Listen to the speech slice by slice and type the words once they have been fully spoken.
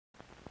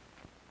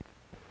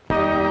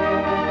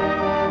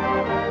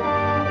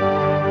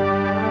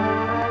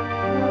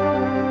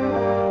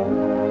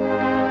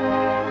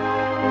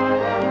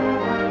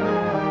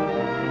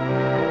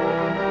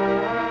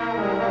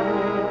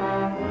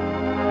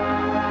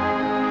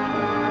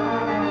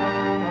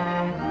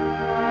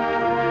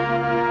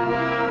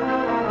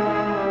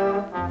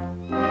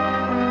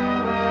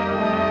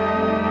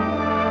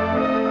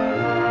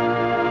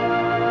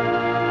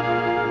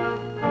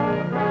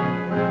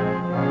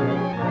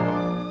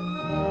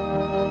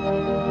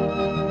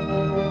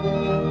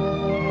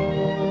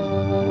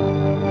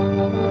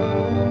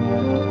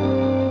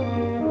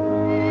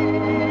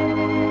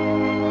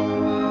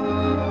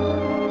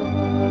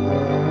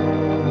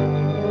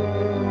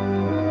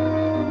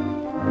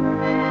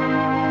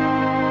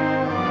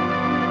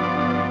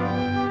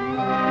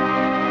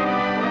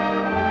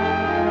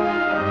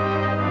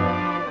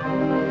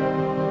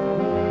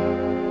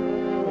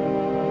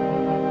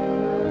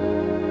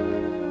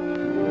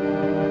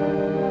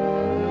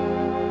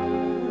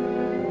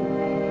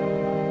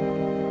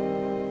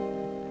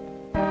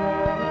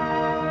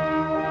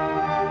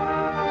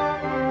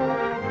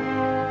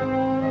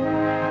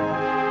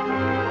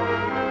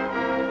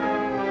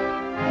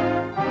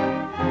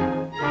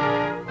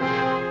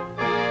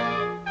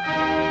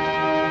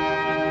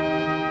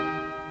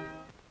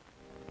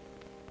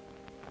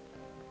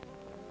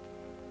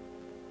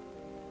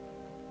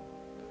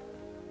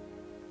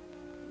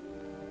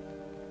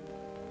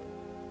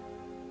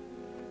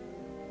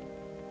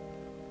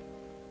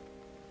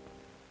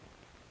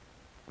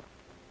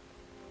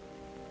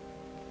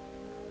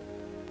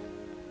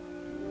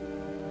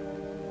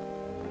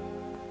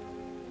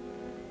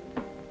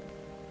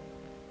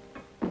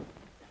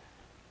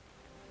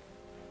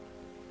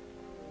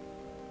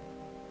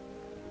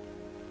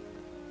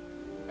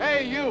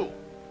Hey, you!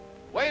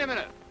 Wait a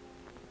minute.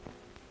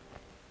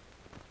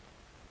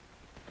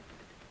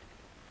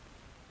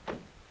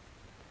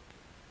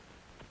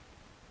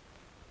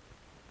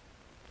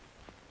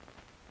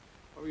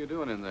 What were you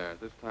doing in there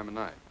at this time of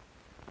night?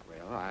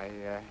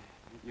 Well,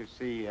 you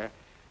see,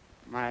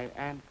 my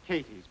Aunt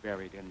Katie's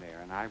buried in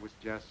there, and I was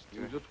just...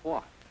 You just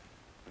what?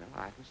 Well,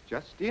 I was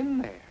just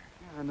in there.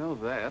 Yeah, I know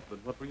that, but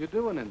what were you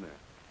doing in there?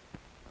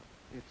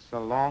 It's a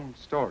long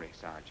story,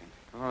 Sergeant.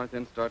 All right,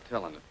 then start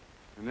telling it.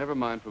 And never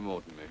mind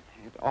promoting me.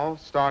 It all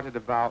started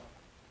about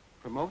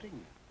promoting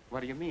you. What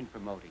do you mean,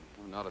 promoting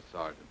you? I'm not a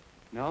sergeant.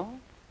 No?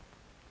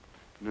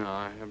 No,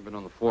 I haven't been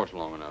on the force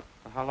long enough.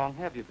 Well, how long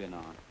have you been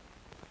on?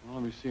 Well,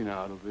 let me see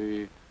now. It'll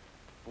be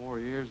 4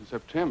 years in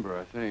September,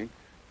 I think.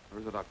 Or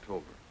is it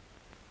October?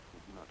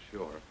 I'm not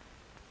sure.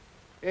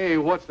 Hey,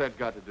 what's that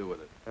got to do with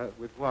it?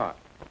 With what?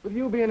 With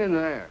you being in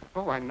there.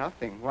 Oh, why,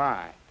 nothing.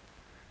 Why?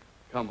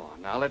 Come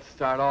on, now let's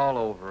start all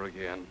over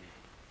again.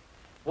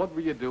 What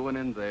were you doing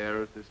in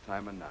there at this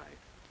time of night?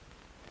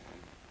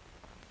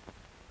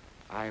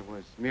 I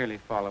was merely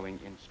following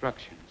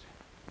instructions.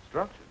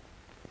 Instructions?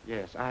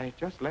 Yes, I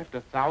just left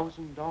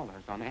 $1,000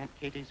 on Aunt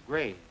Katie's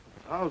grave.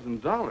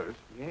 $1,000?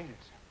 Yes.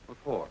 What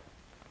for?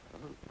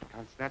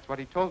 Because that's what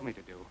he told me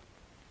to do.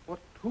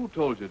 Who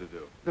told you to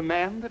do? The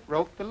man that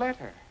wrote the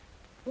letter.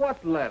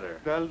 What letter?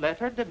 The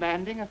letter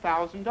demanding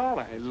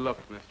 $1,000. Hey, look,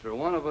 mister,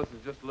 one of us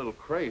is just a little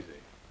crazy.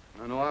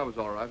 I know I was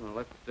all right when I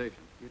left the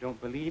station. You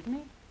don't believe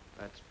me?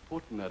 That's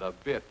putting it a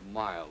bit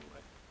mildly.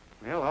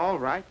 Well, all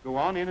right. Go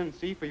on in and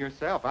see for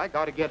yourself. I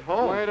got to get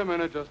home. Wait a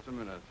minute, just a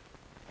minute.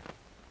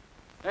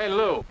 Hey,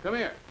 Lou, come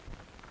here.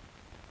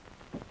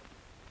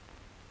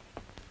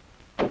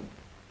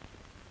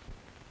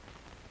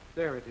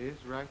 There it is,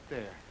 right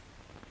there.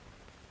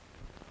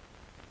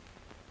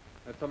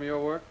 That's some of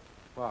your work?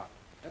 What?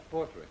 That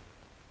portrait.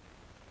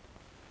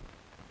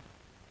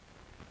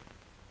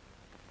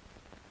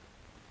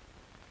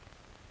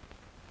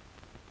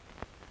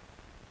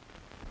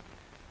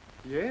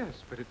 Yes,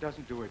 but it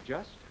doesn't do her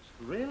justice.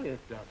 Really, it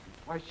doesn't.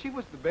 Why, she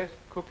was the best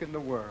cook in the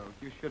world.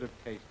 You should have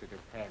tasted her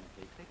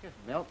pancakes. They just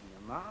melt in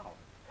your mouth.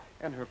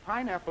 And her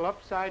pineapple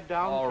upside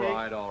down All cake.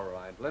 right, all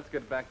right. Let's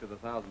get back to the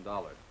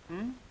 $1,000.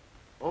 Hmm?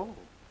 Oh.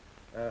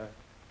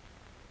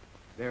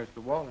 There's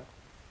the wallet.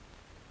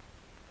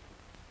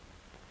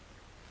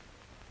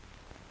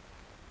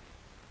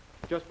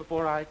 Just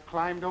before I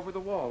climbed over the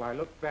wall, I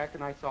looked back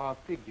and I saw a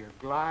figure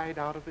glide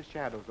out of the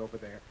shadows over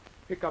there.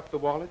 Pick up the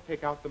wallet,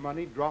 take out the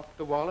money, drop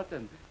the wallet,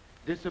 and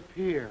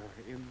disappear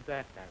in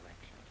that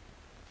direction.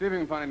 See if you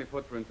can find any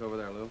footprints over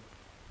there, Lou.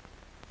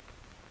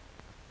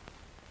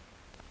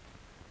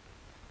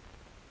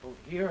 Oh,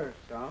 here are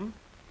some.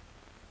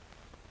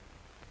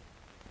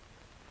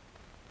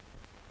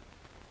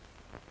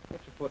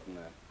 What's your foot in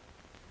that?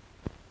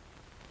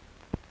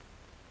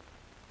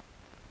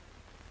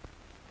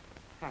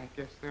 I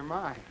guess they're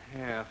mine.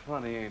 Yeah,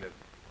 funny, ain't it?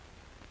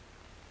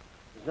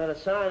 There's not a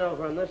sign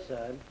over on this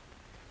side.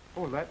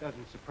 Oh, that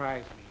doesn't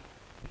surprise me.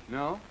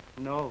 No?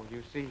 No,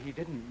 you see, he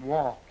didn't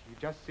walk. He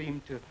just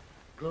seemed to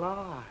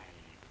glide.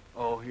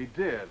 Oh, he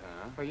did,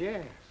 huh? Oh,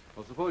 yes.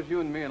 Well, suppose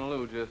you and me and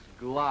Lou just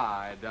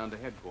glide down to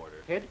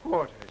headquarters.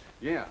 Headquarters?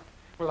 Yeah.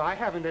 Well, I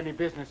haven't any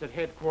business at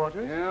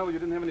headquarters. Yeah, well, you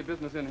didn't have any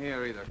business in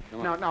here either.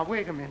 Come on. Now,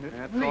 wait a minute.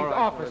 That's Please, all right.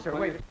 officer,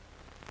 Plenty- wait.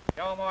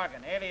 Joe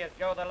Morgan, alias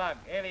Joe the Lug,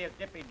 alias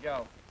Dippy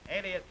Joe,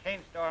 alias Chain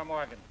Store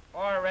Morgan.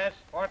 4 arrests,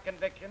 4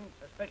 convictions,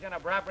 suspicion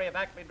of robbery of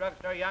Acme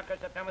Drugstore, Yonkers,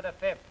 September the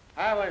 5th.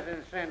 I was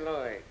in St.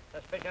 Louis.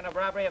 Suspicion of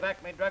robbery of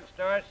Acme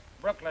Drugstores,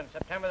 Brooklyn,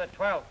 September the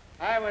 12th.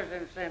 I was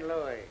in St.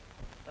 Louis.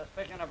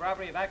 Suspicion of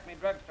robbery of Acme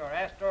Drugstore,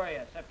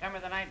 Astoria, September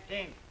the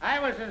 19th. I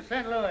was in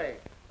St. Louis.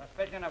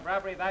 Suspicion of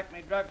robbery of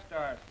Acme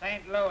Drugstore,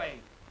 St.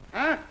 Louis,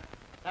 Huh?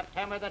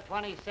 September the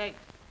 26th.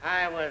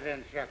 I was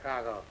in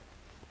Chicago.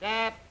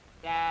 Step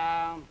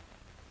down.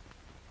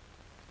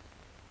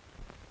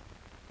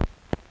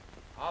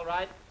 All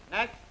right,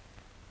 next.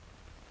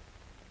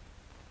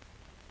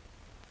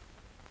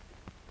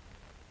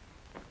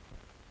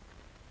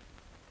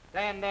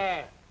 Stand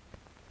there.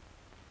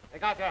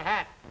 Take off your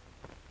hat.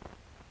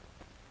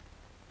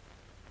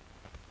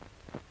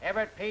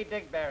 Everett P.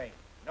 Digberry.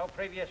 No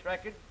previous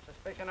record.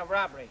 Suspicion of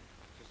robbery.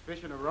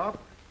 Suspicion of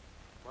robbery?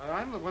 Well,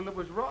 I'm the one that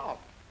was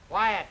robbed.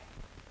 Quiet.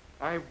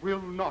 I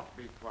will not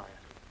be quiet.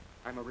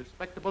 I'm a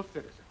respectable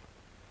citizen.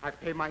 I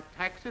pay my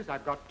taxes.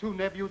 I've got 2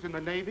 nephews in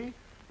the Navy,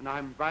 and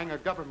I'm buying a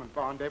government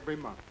bond every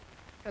month.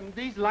 And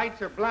these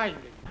lights are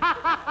blinding.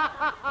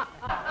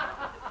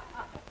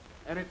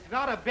 And it's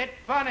not a bit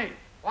funny.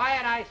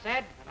 Quiet, I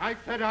said. And I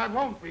said I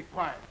won't be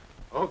quiet.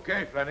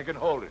 Okay, Flanagan,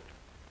 hold it.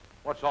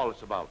 What's all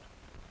this about?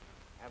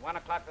 At 1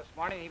 o'clock this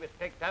morning, he was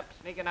picked up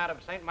sneaking out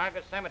of St.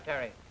 Margaret's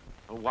Cemetery.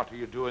 What are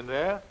you doing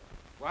there?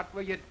 What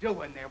were you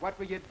doing there? What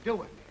were you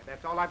doing there?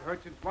 That's all I've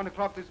heard since 1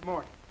 o'clock this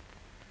morning.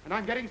 And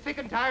I'm getting sick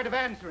and tired of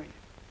answering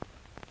it.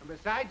 And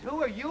besides,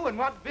 who are you and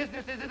what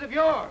business is it of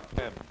yours?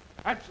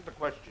 Answer the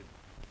question.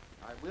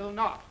 I will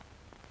not.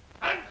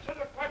 Answer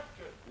the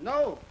question!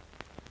 No.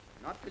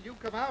 Not till you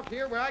come out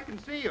here where I can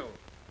see you.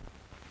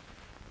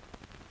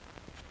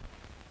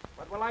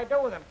 What will I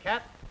do with him,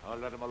 Cat? I'll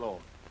let him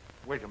alone.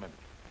 Wait a minute.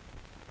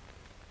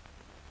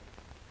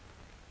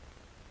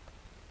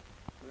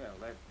 Well,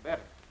 that's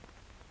better.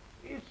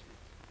 Is it?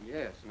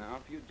 Yes, now,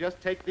 if you'd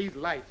just take these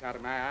lights out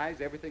of my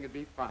eyes, everything would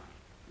be fine.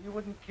 You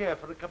wouldn't care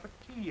for a cup of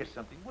tea or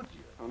something, would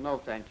you? Oh, no,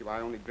 thank you. I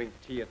only drink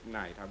tea at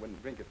night. I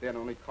wouldn't drink it then.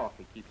 Only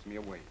coffee keeps me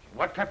awake.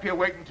 What kept you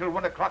awake until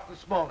 1 o'clock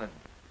this morning?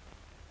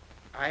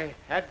 I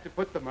had to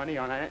put the money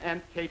on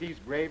Aunt Katie's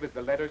grave, as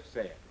the letter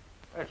said.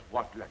 That's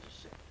what letter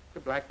said. The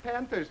Black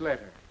Panther's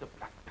letter. The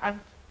Black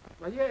Panther?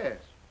 Well, yes.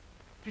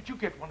 Did you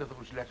get one of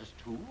those letters,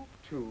 too?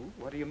 Two?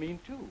 What do you mean,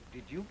 two?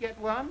 Did you get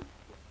one?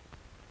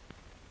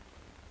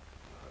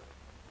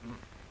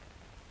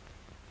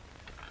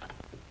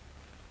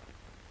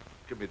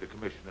 Give me the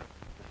commissioner.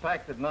 The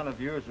fact that none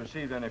of you has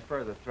received any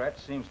further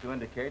threats seems to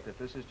indicate that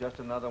this is just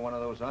another one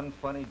of those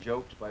unfunny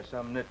jokes by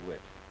some nitwit.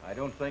 I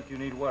don't think you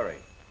need worry.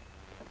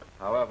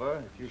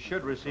 However, if you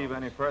should receive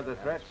any further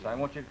threats, I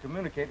want you to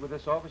communicate with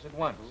this office at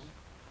once.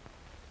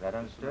 Is that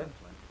understood?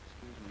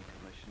 Excuse me,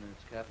 Commissioner.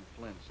 It's Captain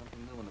Flynn.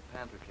 Something new in the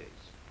Panther case.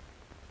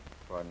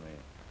 Pardon me.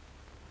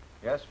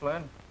 Yes,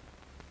 Flynn?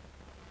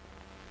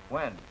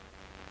 When?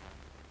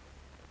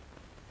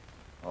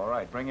 All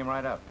right, bring him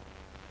right up.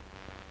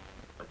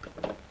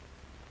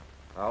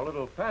 Our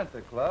little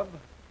Panther Club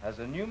has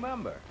a new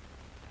member.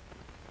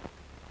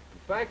 In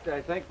fact,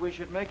 I think we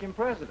should make him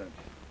president.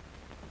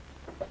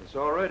 It's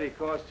already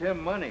cost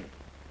him money.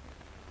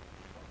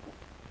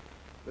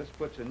 This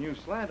puts a new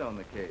slant on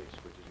the case,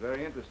 which is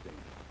very interesting.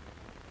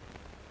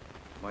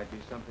 Might be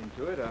something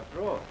to it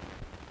after all.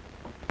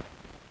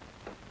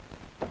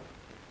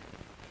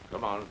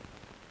 Come on.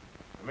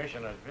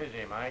 Commissioner's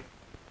busy, Mike.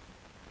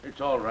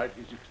 It's all right.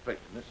 He's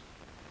expecting us.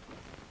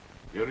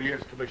 Here he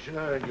is,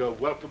 Commissioner, and you're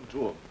welcome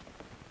to him.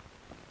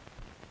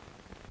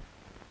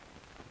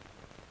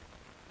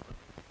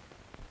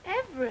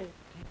 Everett.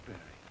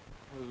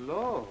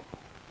 Hello.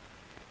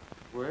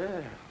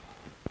 Well,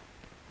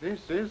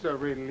 this is a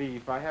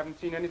relief. I haven't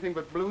seen anything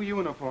but blue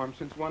uniforms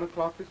since 1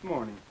 o'clock this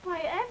morning. Why,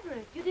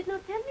 Everett, you did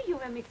not tell me you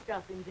were mixed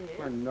up in this.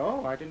 Well,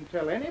 no, I didn't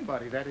tell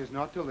anybody. That is,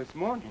 not till this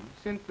morning.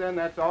 Since then,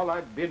 that's all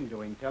I've been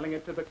doing, telling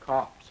it to the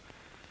cops.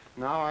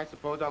 Now, I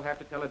suppose I'll have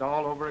to tell it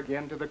all over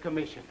again to the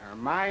commissioner.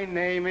 My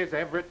name is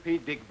Everett P.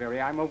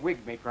 Digberry. I'm a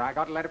wig maker. I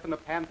got a letter from the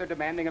Panther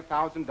demanding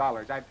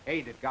 $1,000. I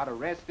paid it, got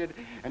arrested,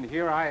 and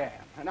here I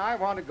am. And I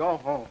want to go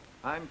home.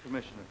 I'm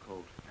Commissioner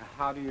Colt.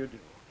 How do you do?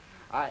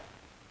 What?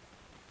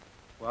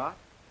 I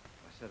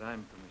said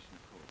I'm Commissioner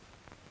Colt.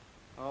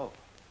 Oh.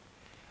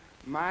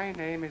 My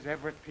name is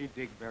Everett P.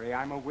 Digberry.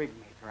 I'm a wig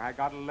maker. I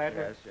got a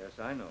letter. Yes,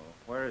 I know.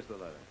 Where is the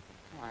letter?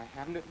 Oh, I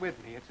haven't it with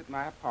me. It's at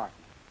my apartment.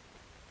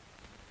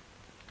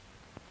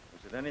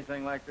 Was it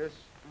anything like this?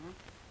 Mm-hmm.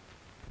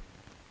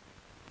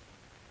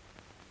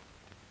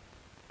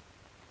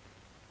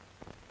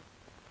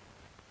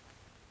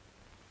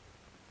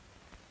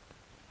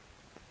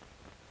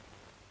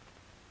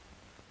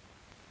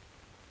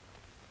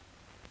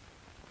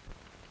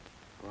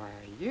 Why,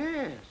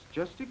 yes,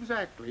 just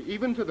exactly.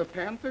 Even to the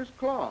Panther's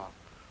claw.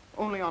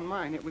 Only on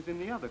mine, it was in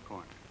the other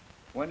corner.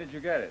 When did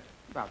you get it?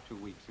 About 2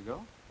 weeks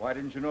ago. Why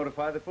didn't you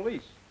notify the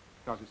police?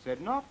 Because it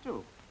said not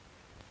to.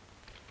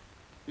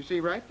 You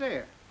see, right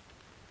there.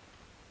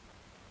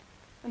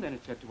 And then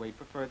it said to wait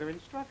for further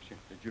instruction.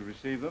 Did you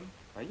receive them?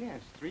 Why,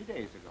 yes, 3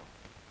 days ago.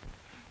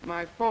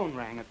 My phone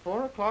rang at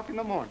 4 o'clock in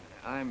the morning.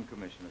 I'm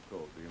Commissioner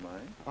Colt. Do you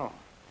mind? Oh.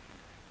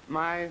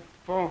 My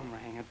phone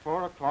rang at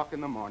 4 o'clock in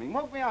the morning.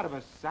 Woke me out of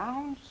a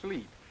sound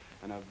sleep.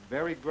 And a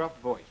very gruff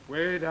voice,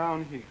 way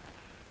down here,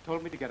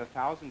 told me to get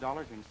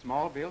 $1,000 in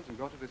small bills and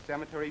go to the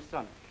cemetery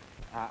Sunday.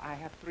 I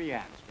have 3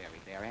 aunts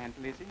buried there, Aunt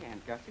Lizzie,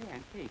 Aunt Gussie,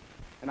 Aunt Katie.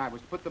 And I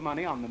was to put the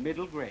money on the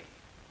middle grave.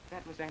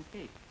 That was Aunt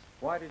Katie's.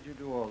 Why did you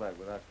do all that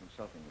without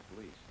consulting the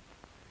police?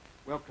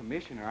 Well,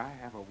 Commissioner, I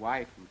have a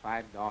wife and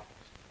 5 daughters.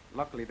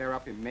 Luckily, they're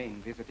up in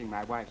Maine visiting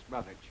my wife's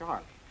brother,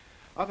 Charlie.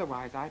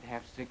 Otherwise, I'd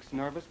have 6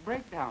 nervous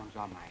breakdowns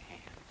on my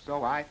hands.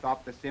 So I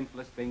thought the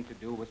simplest thing to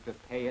do was to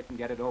pay it and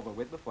get it over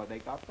with before they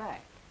got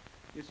back.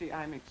 You see,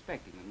 I'm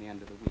expecting them the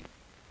end of the week.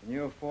 Can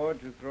you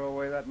afford to throw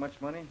away that much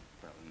money?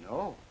 Well,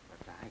 no,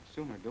 but I'd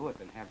sooner do it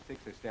than have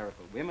 6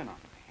 hysterical women on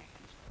my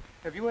hands.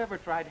 Have you ever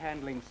tried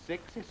handling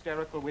 6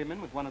 hysterical women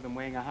with one of them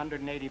weighing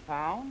 180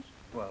 pounds?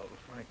 Well,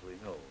 frankly,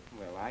 no.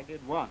 Well, I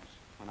did once,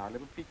 when our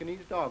little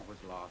Pekingese dog was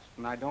lost,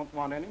 and I don't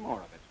want any more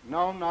of it.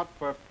 No, not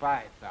for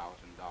 $5,000.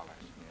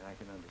 Yeah, I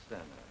can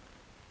understand that.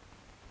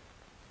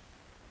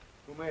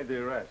 Who made the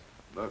arrest?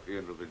 Murphy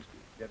and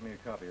Ravinsky. Get me a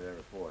copy of their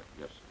report.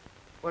 Yes, sir.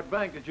 What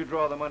bank did you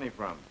draw the money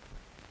from?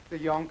 The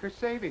Yonkers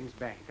Savings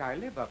Bank. I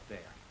live up there.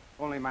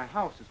 Only my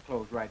house is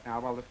closed right now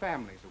while the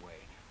family's away.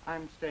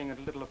 I'm staying at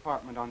a little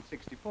apartment on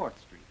 64th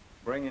Street.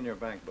 Bring in your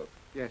bank book.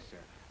 Yes,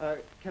 sir.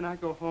 Can I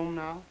go home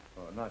now?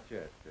 Oh, not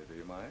yet. Do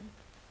you mind?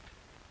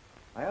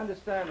 I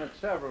understand that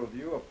several of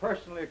you are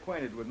personally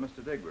acquainted with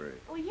Mr. Digberry.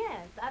 Oh,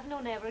 yes. I've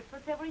known Everett for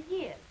several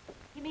years.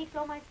 He makes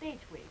all my stage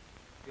wigs.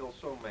 He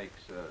also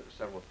makes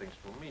several things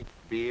for me,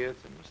 beards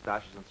and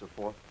mustaches and so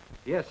forth.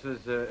 Yes,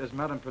 as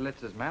Madame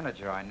Politza's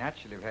manager, I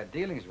naturally have had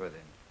dealings with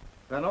him.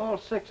 Then all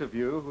 6 of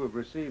you who have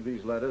received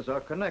these letters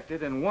are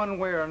connected in one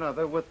way or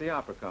another with the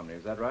opera company.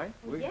 Is that right?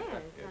 Oh, yes,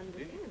 I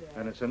understand that.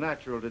 And it's a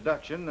natural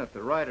deduction that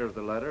the writer of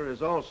the letter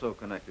is also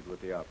connected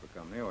with the opera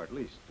company, or at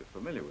least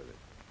familiar with it.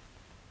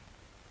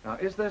 Now,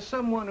 is there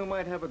someone who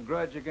might have a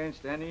grudge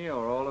against any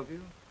or all of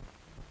you?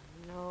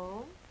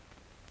 No.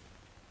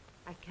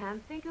 I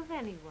can't think of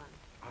anyone.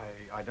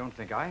 I don't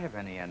think I have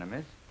any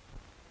enemies.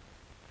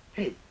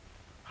 Hey,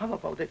 how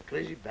about that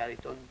crazy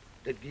baritone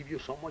that gave you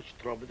so much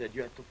trouble that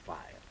you had to fire?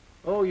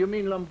 Oh, you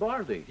mean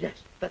Lombardi?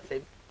 Yes, that's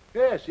him.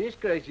 Yes, he's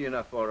crazy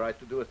enough, all right,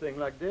 to do a thing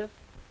like this.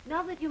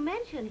 Now that you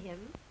mention him,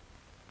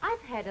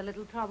 I've had a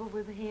little trouble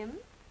with him.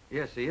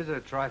 Yes, he is a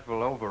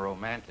trifle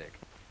over-romantic.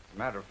 As a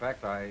matter of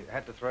fact, I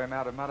had to throw him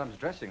out of Madame's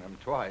dressing room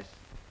twice.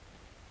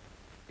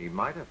 He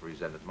might have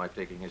resented my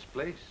taking his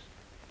place.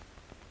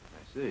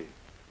 I see.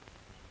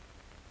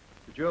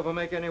 Did you ever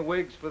make any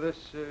wigs for this,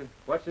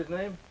 what's his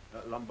name?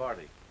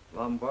 Lombardi.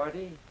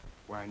 Lombardi?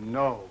 Why,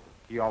 no.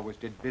 He always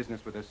did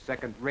business with a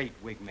second-rate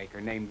wig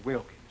maker named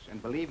Wilkins. And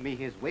believe me,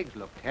 his wigs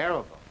look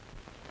terrible.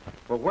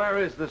 But where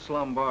is this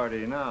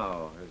Lombardi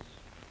now? Has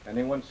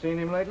anyone seen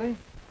him lately?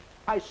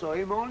 I saw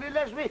him only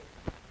last week.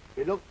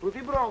 He looked pretty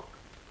broke.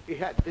 He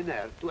had the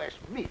nerve to ask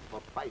me for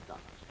 $5.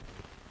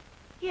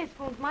 He has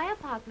phoned my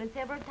apartment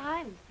several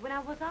times when I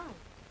was out.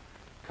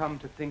 Come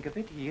to think of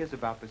it, he is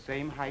about the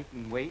same height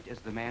and weight as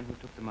the man who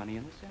took the money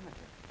in the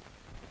cemetery.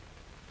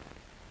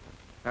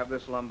 Have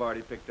this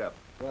Lombardi picked up.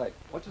 Right.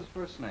 What's his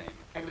first name?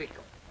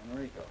 Enrico.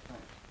 Enrico,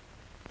 thanks.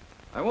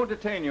 I won't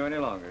detain you any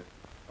longer.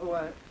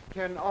 Oh,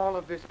 can all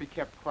of this be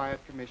kept quiet,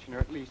 Commissioner?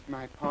 At least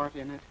my part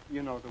in it.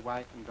 You know, the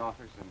wife and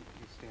daughters and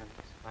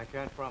hysterics. I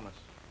can't promise.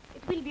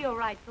 It will be all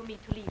right for me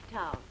to leave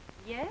town,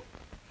 yes?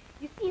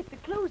 You see, at the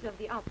close of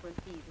the opera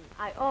season,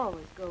 I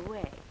always go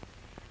away.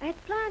 I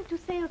had planned to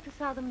sail to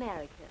South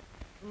America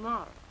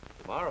tomorrow.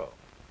 Tomorrow?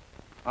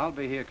 I'll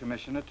be here,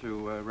 Commissioner,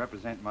 to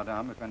represent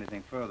Madame if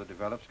anything further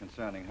develops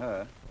concerning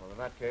her. Well, in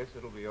that case,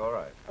 it'll be all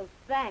right. Oh,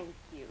 thank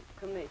you,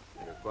 Commissioner.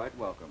 You're quite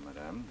welcome,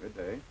 Madame. Good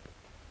day.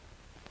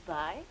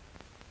 Bye.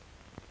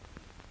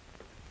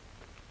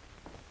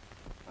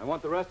 I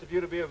want the rest of you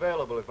to be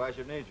available if I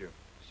should need you.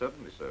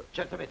 Certainly, sir.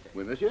 Certamente.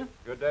 Oui, monsieur?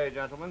 Good day,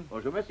 gentlemen.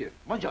 Bonjour, monsieur.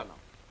 Buongiorno.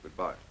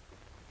 Goodbye.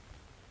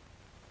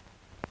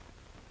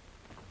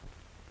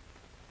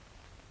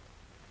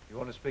 You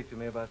want to speak to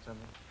me about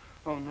something?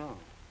 Oh, no.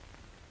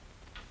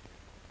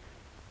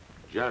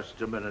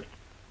 Just a minute.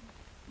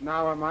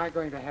 Now, am I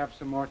going to have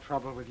some more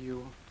trouble with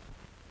you?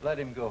 Let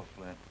him go,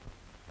 Flint.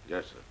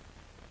 Yes, sir.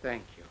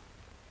 Thank you.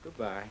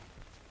 Goodbye.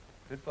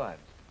 Goodbye,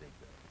 Mr.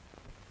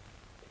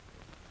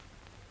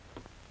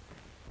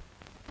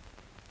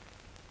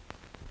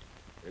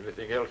 Digberry.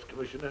 Anything else,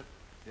 Commissioner?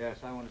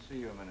 Yes, I want to see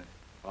you a minute.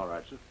 All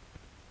right, sir.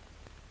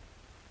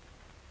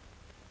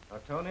 Now,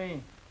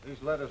 Tony,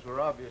 these letters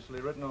were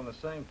obviously written on the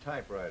same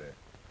typewriter.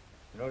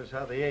 You notice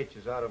how the H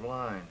is out of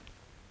line.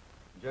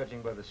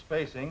 Judging by the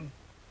spacing,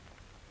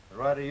 the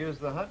writer used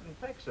the hunt and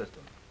peck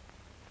system.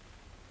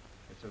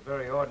 It's a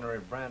very ordinary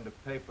brand of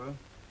paper.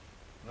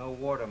 No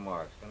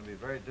watermarks. Going to be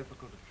very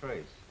difficult to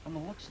trace. From the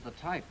looks of the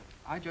type,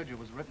 I judge it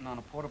was written on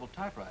a portable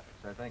typewriter.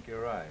 So I think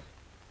you're right.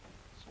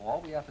 So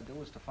all we have to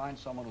do is to find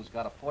someone who's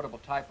got a portable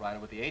typewriter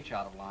with the H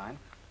out of line,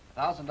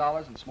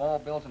 $1,000 in small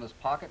bills in his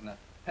pocket, and a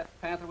pet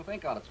panther with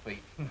ink on its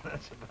feet.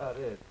 That's about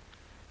it.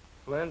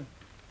 Flynn,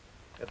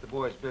 get the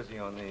boys busy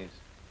on these.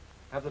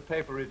 Have the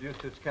paper reduced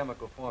to its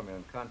chemical formula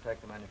and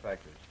contact the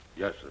manufacturers.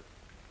 Yes, sir.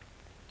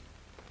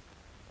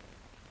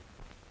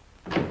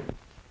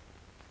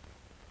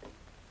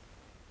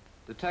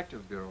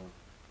 Detective Bureau.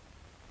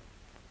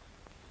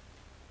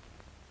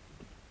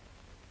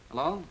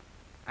 Hello?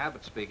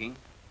 Abbott speaking.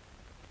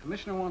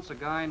 Commissioner wants a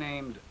guy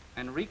named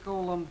Enrico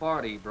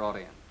Lombardi brought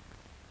in.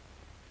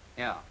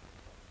 Yeah.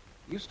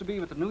 Used to be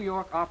with the New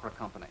York Opera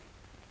Company.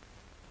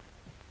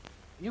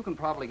 You can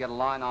probably get a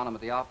line on him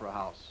at the Opera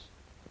House.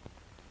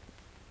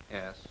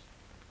 Yes.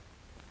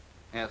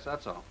 Yes,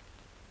 that's all.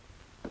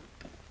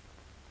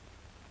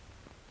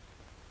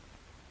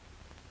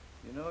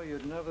 You know,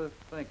 you'd never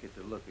think it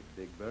to look at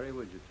Digberry,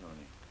 would you,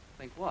 Tony?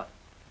 Think what?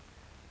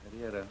 That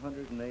he had a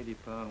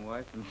 180-pound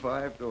wife and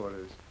 5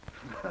 daughters.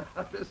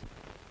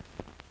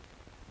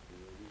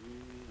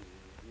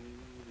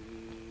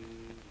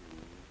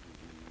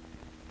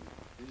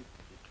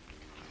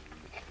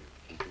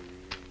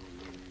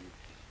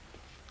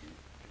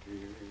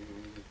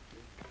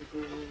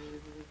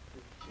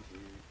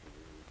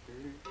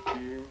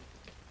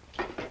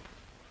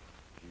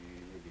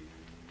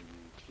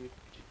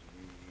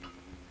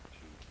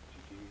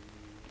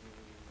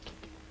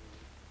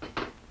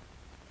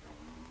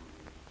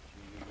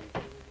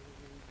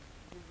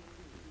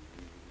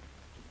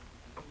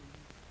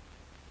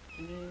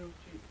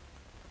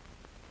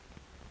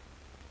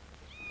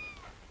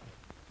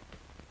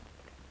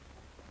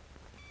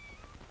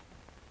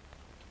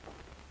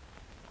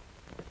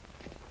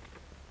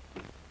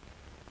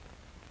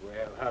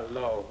 Well,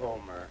 hello,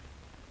 Homer.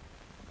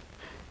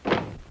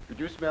 Did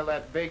you smell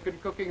that bacon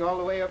cooking all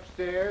the way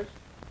upstairs?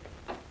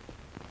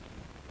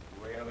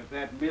 Well, it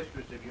that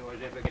mistress of yours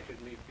ever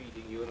catches me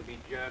feeding you, it'll be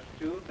just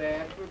too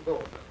bad for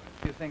both of us.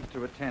 You think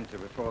to attend to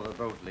before the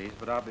boat leaves,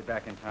 but I'll be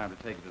back in time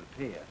to take you to the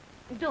pier.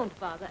 Don't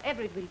bother.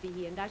 Everett will be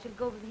here, and I shall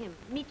go with him.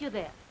 Meet you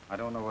there. I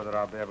don't know whether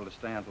I'll be able to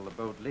stay until the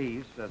boat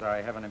leaves, as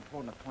I have an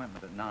important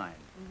appointment at 9.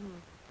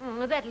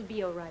 That'll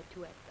be all right,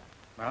 too, Edgar.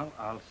 Well,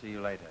 I'll see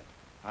you later.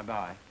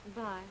 Bye-bye.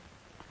 Bye.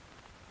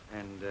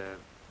 And, there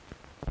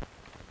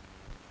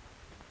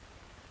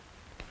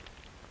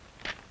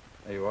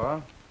you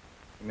are.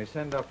 Let me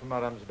send up for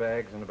Madame's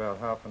bags in about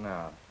half an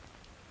hour.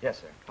 Yes,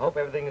 sir. I hope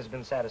everything has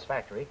been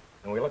satisfactory,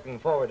 and we're looking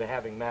forward to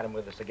having Madame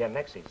with us again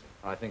next season.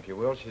 I think you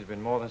will. She's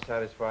been more than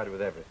satisfied with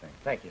everything.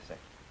 Thank you, sir.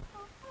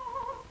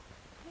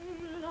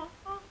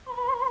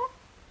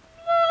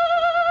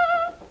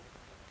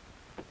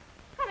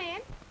 Come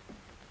in.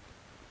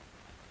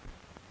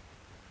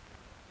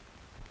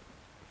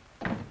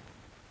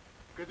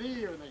 Good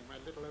evening, my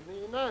little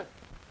Nina.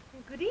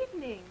 Good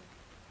evening,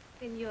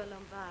 Signor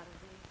Lombardi.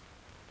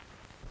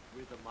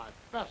 With my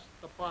best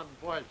upon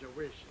Voyager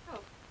wishes.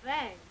 Oh,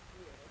 thank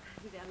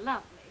you. They're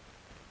lovely.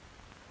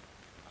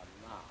 And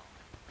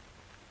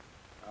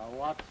now,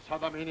 what's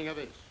the meaning of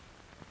this?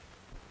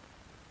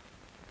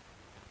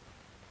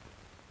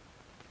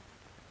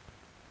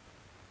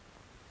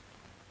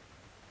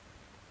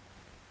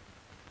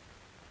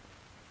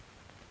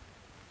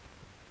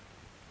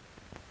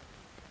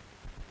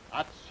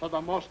 That's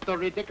the most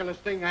ridiculous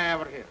thing I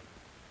ever heard.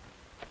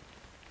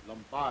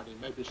 Lombardi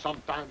maybe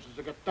sometimes is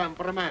a good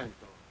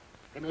temperamento.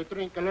 He may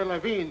drink a little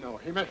vino,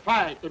 he may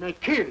fight, he may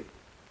kill,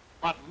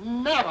 but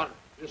never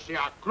is he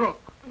a crook.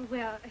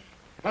 Well,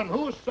 And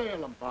who say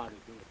Lombardi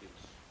do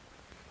this?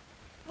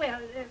 well,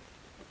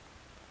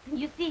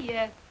 you see,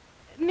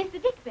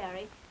 Mr.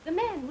 Digberry, the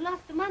man who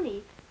lost the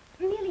money,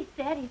 merely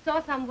said he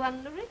saw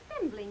someone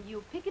resembling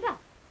you pick it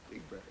up.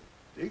 Digberry?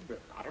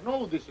 I don't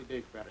know this is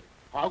Digberry.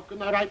 How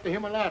can I write to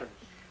him letters?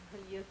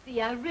 You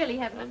see, I really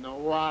haven't...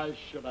 And why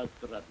should I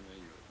threaten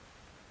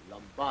you?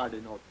 Lombardi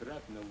no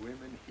threaten the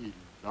women he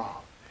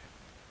loved.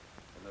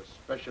 And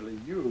especially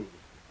you,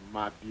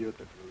 my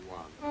beautiful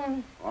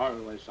one.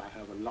 Always I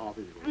have loved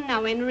you.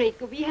 Now,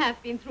 Enrico, we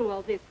have been through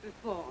all this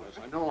before. Yes,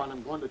 I know, and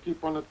I'm going to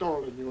keep on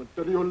telling you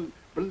until you'll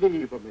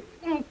believe me.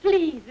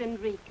 Please,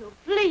 Enrico,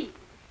 please.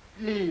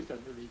 Please,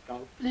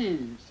 Enrico,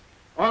 please.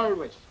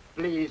 Always,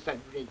 please,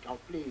 Enrico,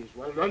 please.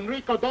 Well,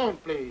 Enrico,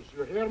 don't please.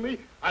 You hear me?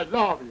 I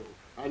love you.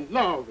 I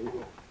love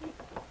you.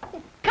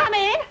 Come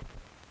in.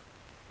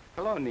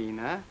 Hello,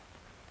 Nina.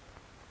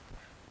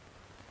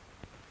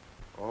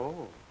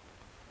 Oh.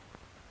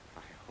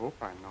 I hope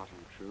I'm not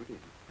intruding.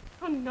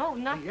 Oh, no,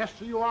 not... Yes,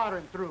 you are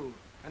intrude.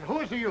 And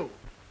who's you?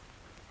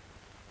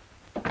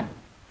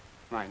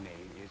 My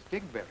name is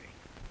Digberry.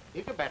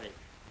 Digberry.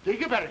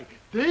 Digberry.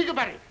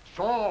 Digberry.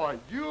 So,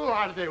 you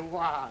are the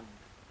one.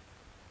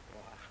 Oh,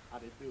 how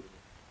do you do,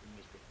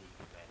 Mr.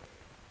 Digberry?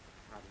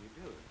 How do you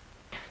do?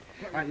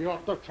 And you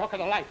have to choke the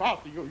life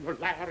out of you, you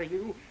liar,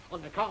 you.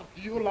 On account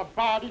of you,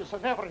 Lombardi has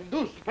every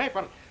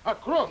newspaper, a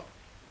crook.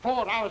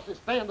 4 hours to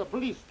stay in the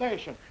police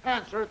station,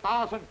 answer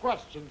 1,000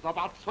 questions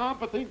about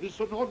something you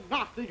should know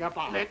nothing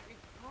about. Let me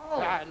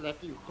go. I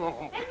let you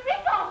go.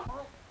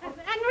 Enrico!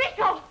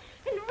 Enrico!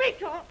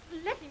 Enrico!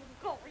 Let him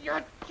go.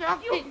 You're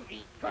joking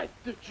me. I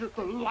did you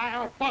to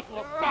liar, but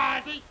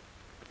Lombardi.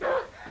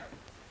 Everett!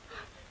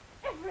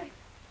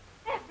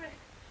 Everett!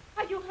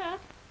 Are you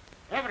hurt?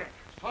 Everett.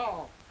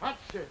 So,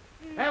 that's it.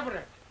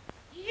 Everett.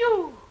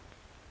 You!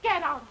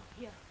 Get out of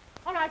here.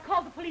 Or I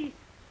call the police.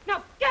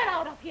 Now, get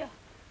out of here.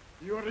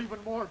 You're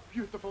even more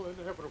beautiful than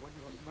ever when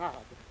you're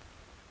mad.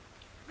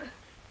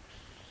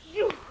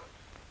 You!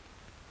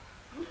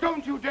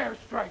 Don't you dare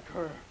strike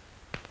her.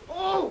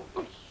 Oh,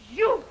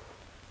 you!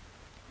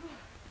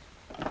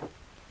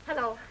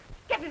 Hello.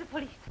 Get me the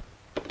police.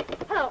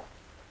 Hello.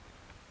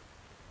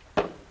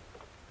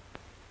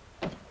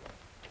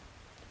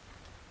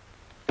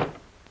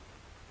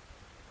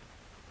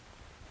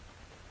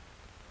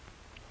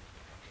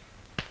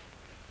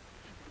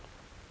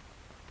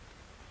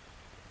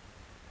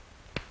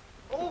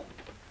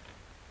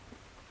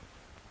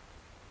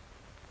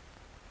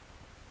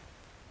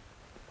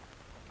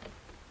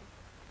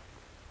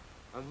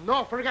 And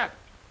no forget,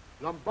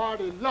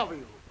 Lombardi love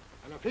you.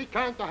 And if he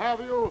can't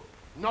have you,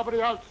 nobody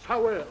else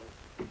will.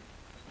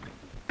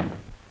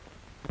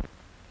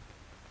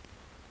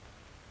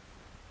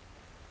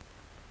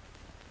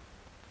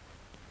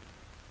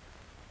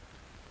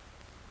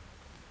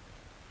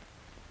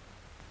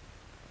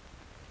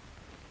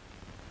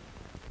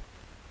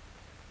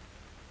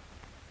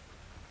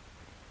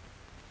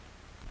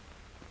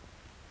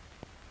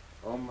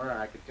 Homer,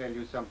 I could tell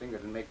you something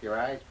that'll make your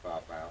eyes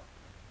pop out.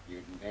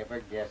 You'd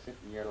never guess it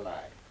in your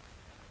life.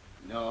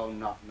 No,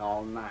 not in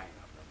all 9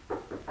 of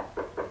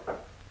them.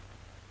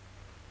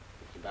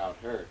 It's about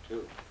her,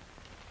 too.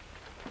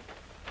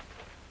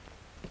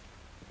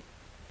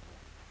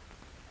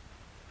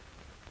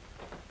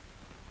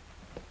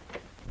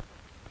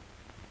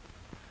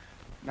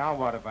 Now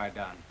what have I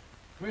done?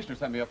 Commissioner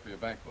sent me up for your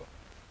bank book.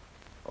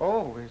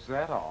 Oh, is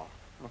that all?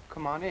 Well,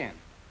 come on in.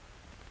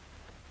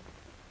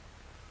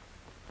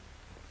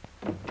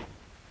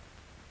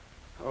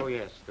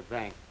 yes, the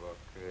bank book.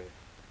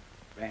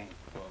 Bank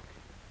book.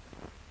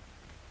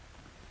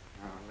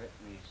 Now, let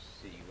me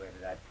see. Where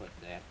did I put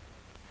that?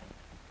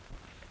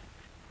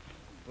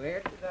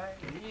 Where did I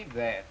leave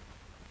that?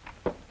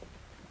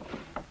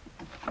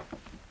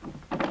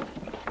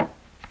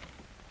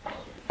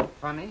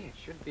 Funny, it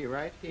should be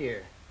right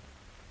here.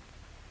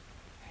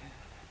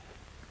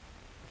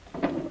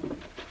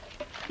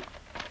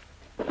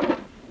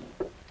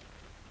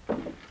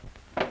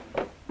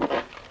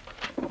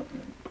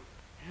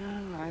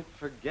 I'd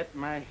forget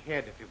my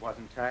head if it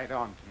wasn't tied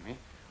on to me.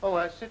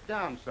 Oh, sit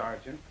down,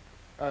 Sergeant.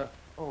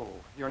 Oh,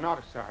 you're not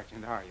a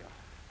sergeant, are you?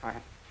 I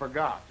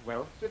forgot.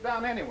 Well, sit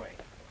down anyway.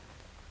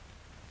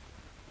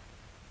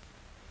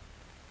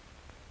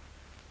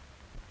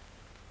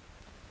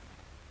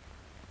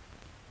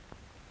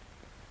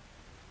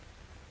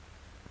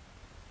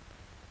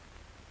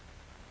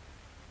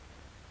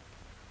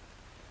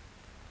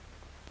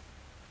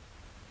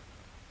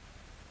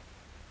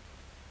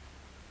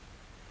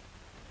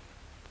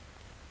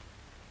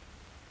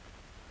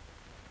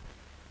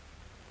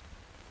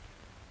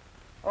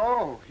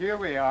 Oh, here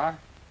we are.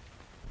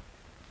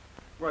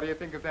 What do you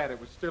think of that? It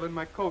was still in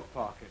my coat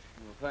pocket.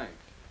 Well,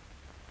 thanks.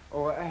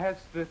 Oh, has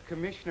the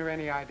commissioner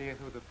any idea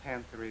who the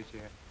Panther is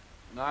yet?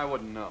 No, I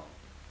wouldn't know.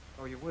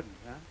 Oh, you wouldn't,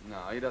 huh?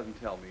 No, he doesn't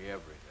tell me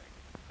everything.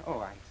 Oh,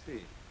 I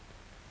see.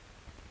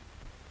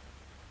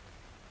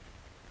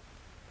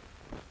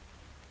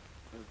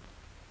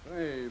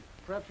 Hey,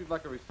 perhaps you'd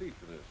like a receipt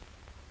for this.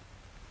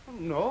 Oh,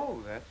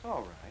 no, that's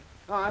all right.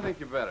 No, I think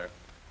you better.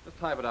 Just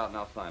type it out and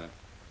I'll sign it.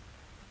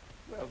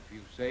 Well, if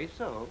you say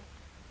so.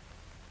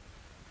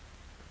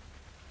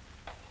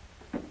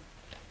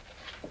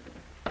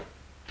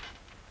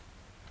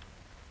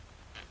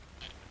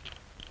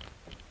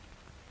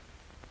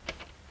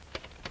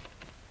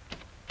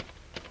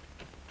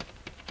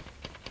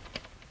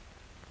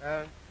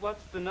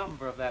 What's the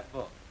number of that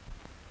book?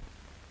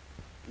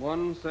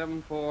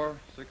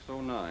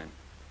 174609.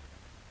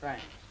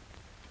 Thanks.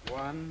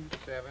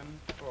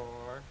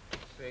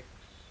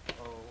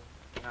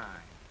 174609.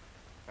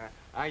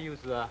 I use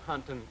the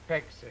hunt and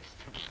peg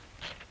system.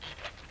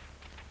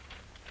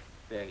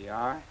 There you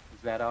are.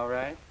 Is that all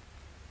right?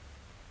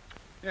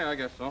 Yeah, I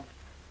guess so.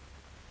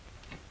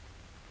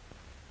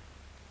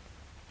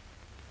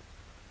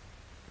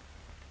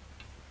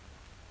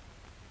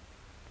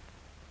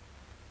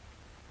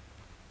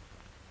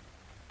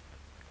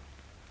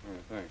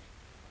 Thanks.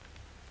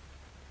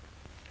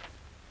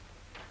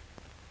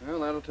 Well,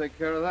 that'll take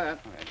care of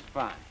that. That's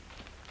fine.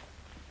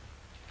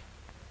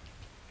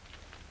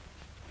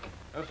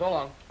 So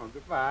long. Oh,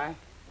 goodbye.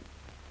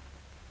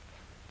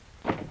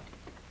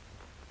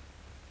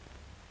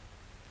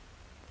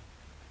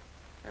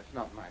 That's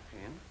not my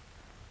pen.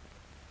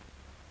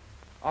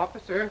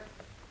 Officer.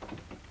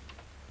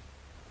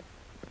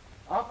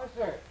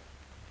 Officer.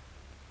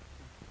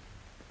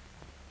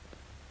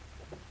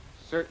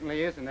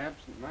 Certainly is an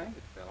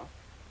absent-minded fellow.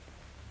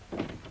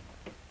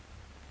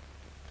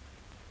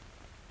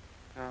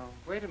 Now,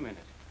 wait a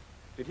minute.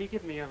 Did he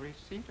give me a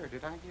receipt or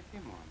did I give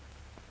him one?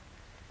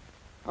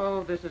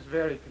 Oh, this is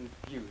very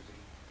confusing.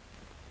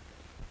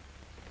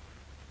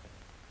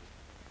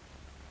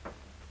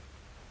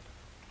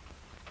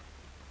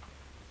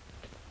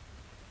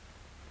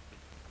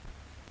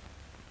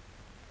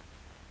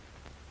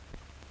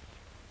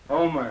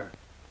 Homer,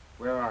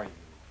 where are you?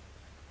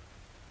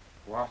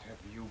 What have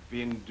you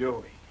been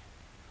doing?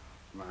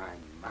 My,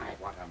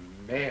 what a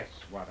mess,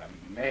 what a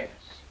mess.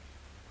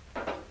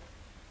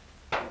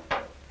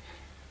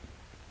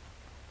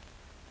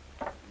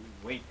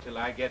 Wait till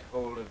I get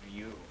hold of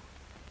you.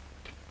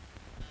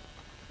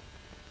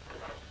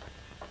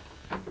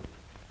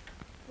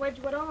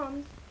 Wedgwood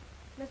Arms.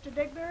 Mr.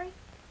 Digberry?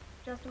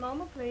 Just a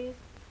moment, please.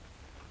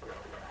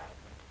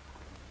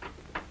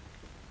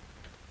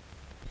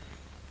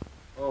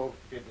 Oh,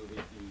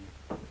 fiddly-dee.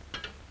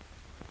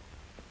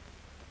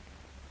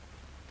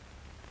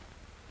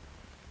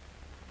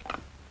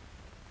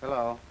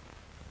 Hello.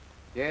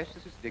 Yes,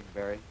 this is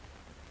Digberry.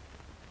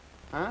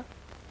 Huh?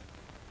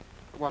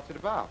 What's it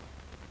about?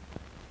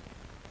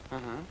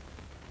 Uh-huh.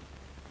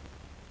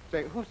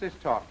 Say, who's this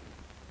talking?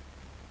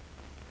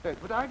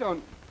 But I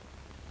don't...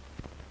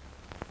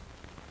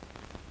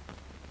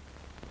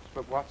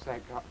 But what's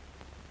that got...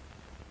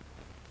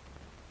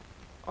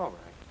 All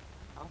right.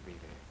 I'll be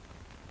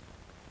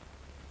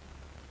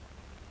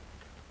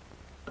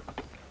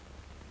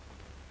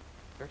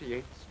there.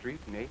 38th Street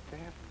and 8th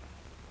Avenue.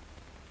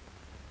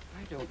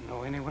 I don't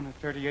know anyone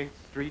at 38th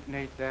Street and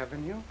 8th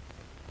Avenue.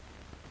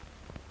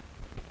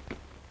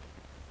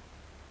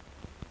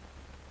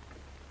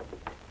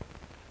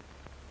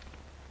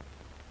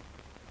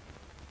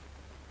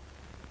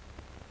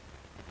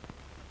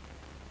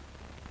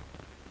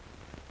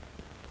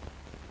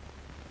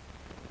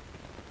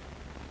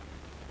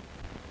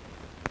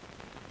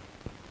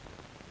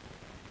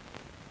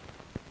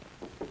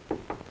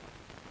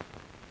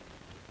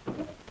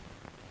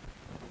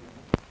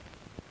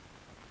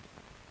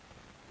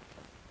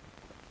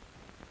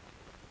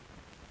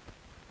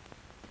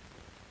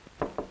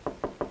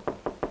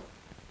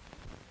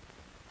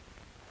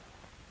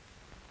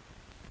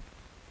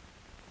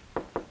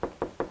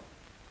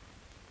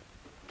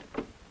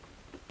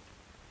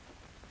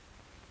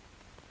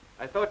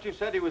 I thought you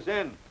said he was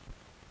in.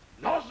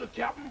 No, sir,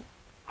 Captain.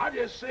 I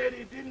just said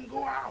he didn't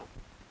go out.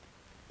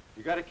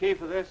 You got a key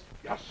for this?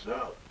 Yes,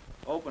 sir.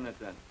 Open it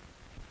then.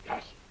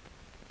 Yes, sir.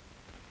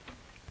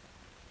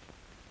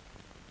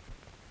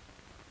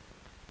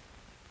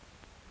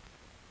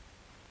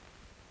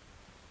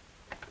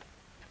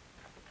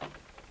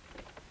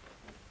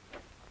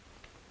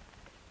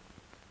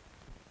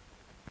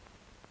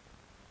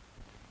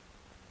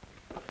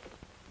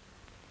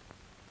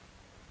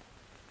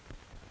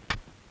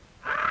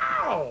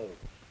 Ow!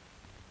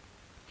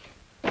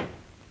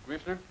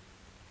 Commissioner,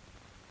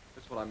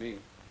 that's what I mean.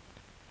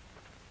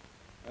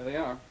 There they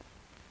are.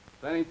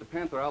 If that ain't the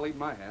Panther, I'll eat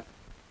my hat.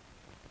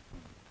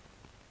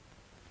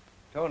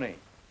 Tony,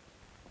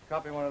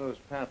 copy one of those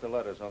Panther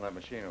letters on that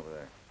machine over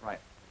there. Right.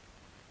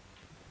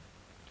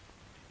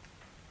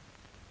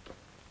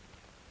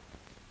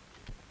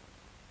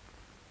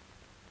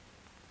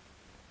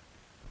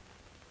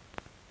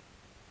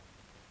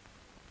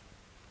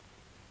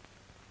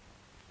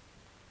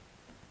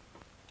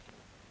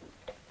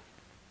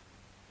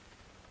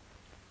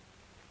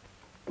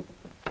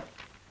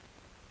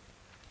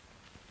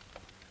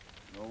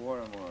 No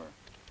Watermore.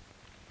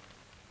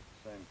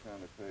 Same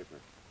kind of paper.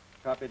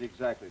 Copied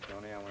exactly,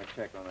 Tony. I want to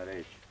check on that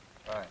H.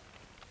 Right.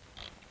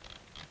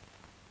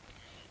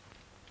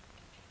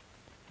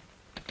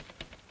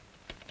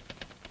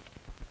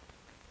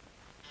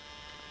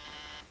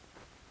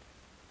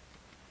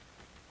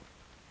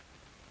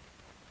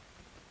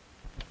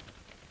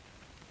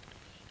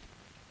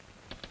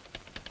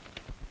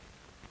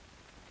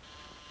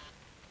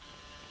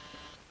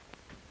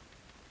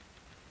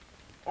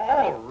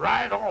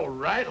 All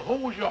right.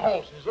 Hold your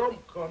horses. I'm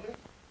coming.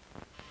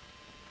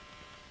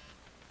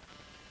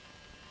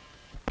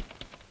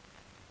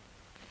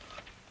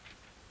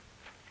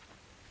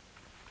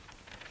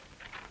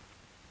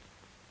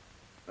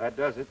 That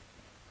does it.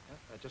 Yeah,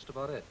 that's just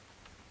about it.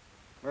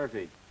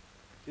 Murphy,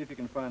 see if you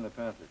can find the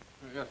Panther.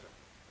 Yes,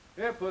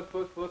 sir. Here, puss,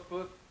 puss, puss,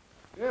 puss.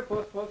 Here,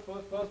 puss, puss,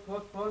 puss, puss,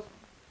 puss, puss.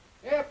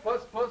 Here,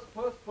 puss, puss,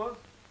 puss, puss.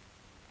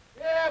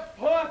 Here,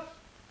 puss!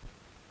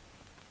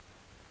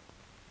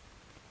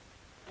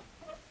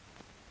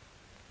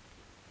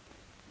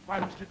 Why,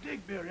 Mr.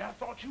 Digberry, I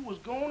thought you was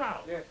going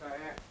out. Yes, I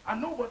am. I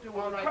know, but there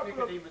was All a right, couple of...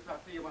 Nicodemus, I'll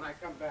see you when I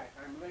come back.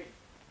 I'm late.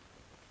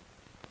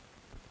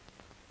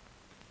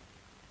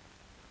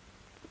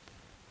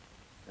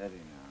 Steady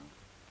now.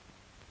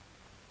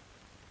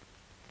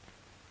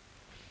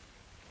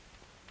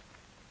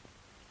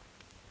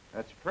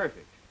 That's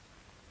perfect.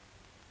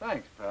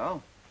 Thanks,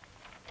 pal.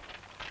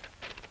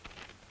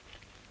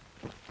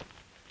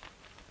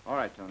 All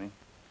right, Tony.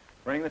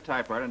 Bring the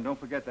typewriter and don't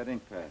forget that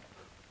ink pad.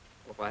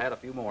 Well, if I had a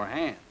few more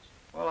hands.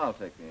 Well, I'll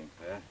take the ink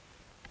pad.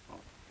 Oh,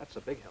 that's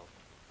a big help.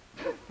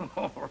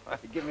 All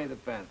right, give me the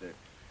Panther.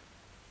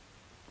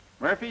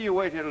 Murphy, you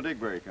wait here till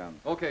Digberry comes.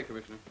 Okay,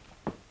 Commissioner.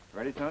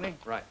 Ready, Tony?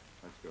 Right.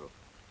 Let's go.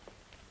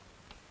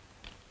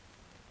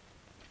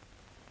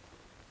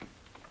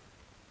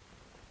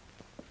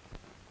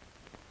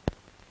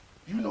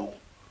 You know,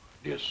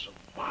 there's some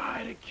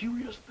mighty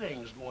curious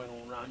things going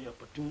on around here,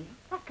 Petunia.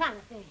 What kind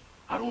of thing?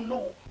 I don't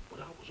know, but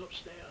I was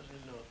upstairs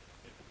and,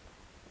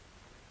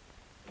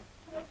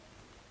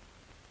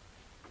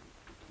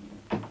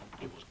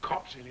 there was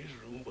cops in his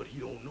room, but he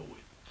don't know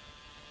it.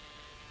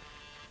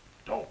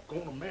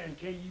 Doggone, a man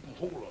can't even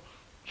hold a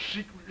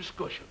secret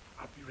discussion.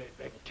 I'll be right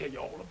back and tell you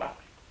all about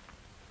it.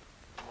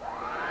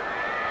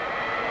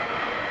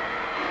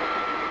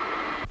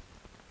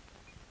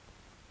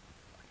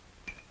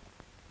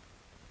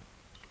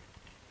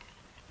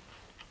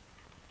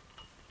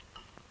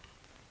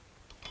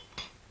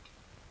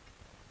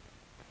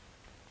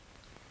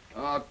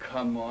 Oh,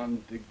 come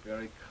on,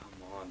 Digberry,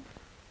 come on.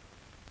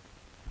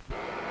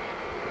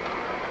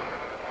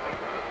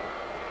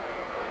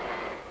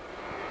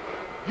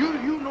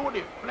 You know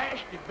they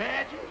flashed the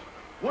badges?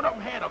 One of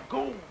them had a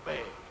gold badge,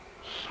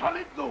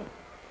 solid gold.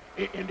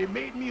 And they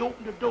made me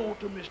open the door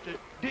to Mr.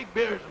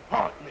 Digberry's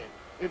apartment.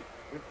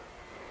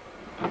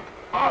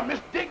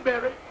 Mr.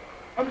 Digberry,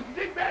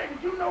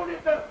 did you know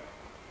that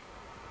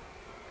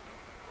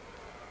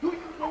do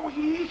you know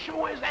he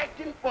sure is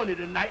acting funny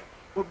tonight?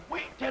 But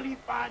wait till he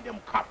find them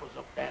coppers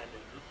up there.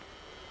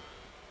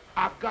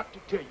 I've got to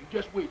tell you,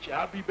 just wait,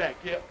 I'll be back,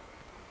 yeah?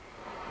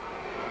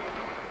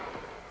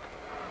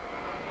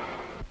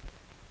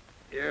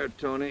 Here,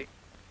 Tony.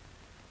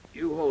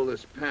 You hold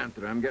this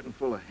Panther. I'm getting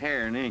full of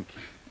hair and ink.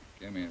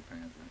 Give me a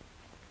Panther.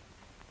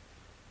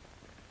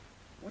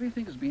 What do you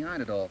think is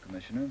behind it all,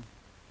 Commissioner?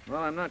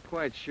 Well, I'm not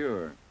quite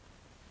sure.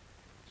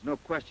 There's no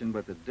question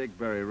but that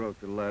Digberry wrote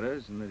the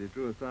letters and that he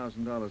drew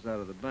 $1,000 out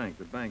of the bank.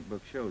 The bank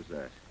book shows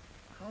that.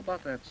 How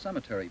about that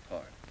cemetery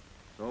part?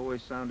 It's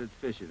always sounded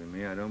fishy to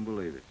me. I don't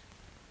believe it.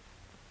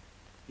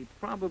 He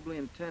probably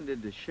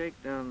intended to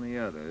shake down the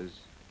others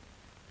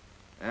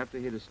after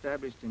he'd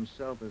established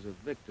himself as a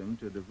victim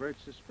to divert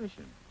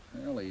suspicion.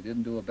 Well, he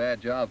didn't do a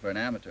bad job for an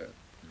amateur.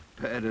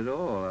 Bad at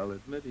all. I'll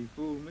admit he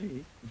fooled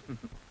me.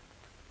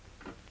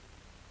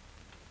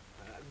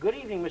 Good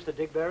evening, Mr.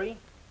 Digberry.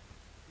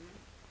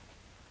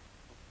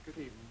 Good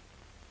evening.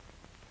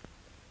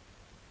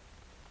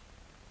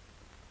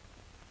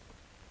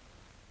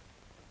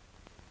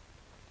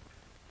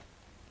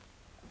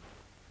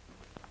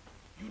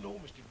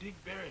 Mr.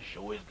 Digberry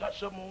sure has got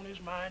something on his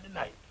mind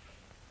tonight.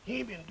 He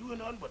ain't been doing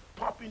nothing but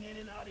popping in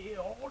and out of here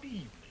all the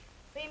evening.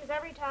 Seems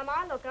every time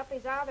I look up,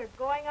 he's either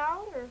going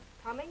out or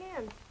coming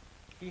in.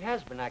 He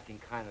has been acting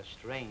kind of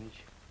strange.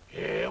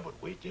 Yeah, but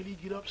wait till he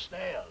get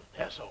upstairs,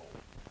 that's all.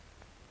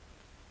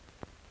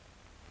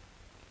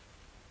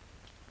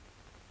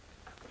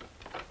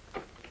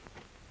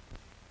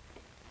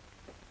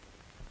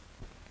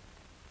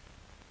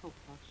 Oh,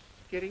 what's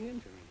getting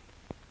into me?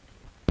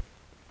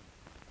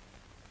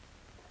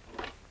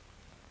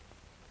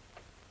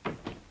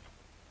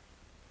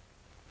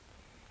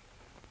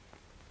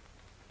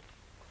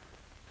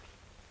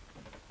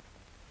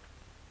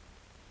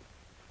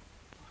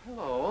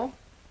 Hello.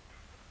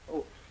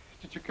 Oh,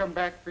 did you come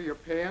back for your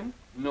pen?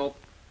 Nope.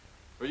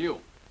 For you.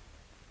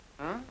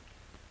 Huh?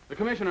 The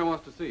commissioner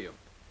wants to see you.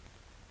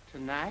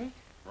 Tonight?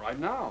 Right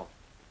now.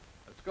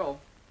 Let's go.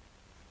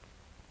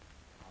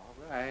 All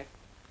right.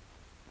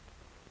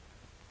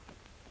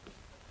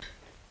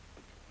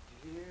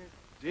 Dear,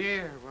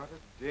 dear, what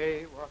a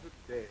day, what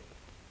a day.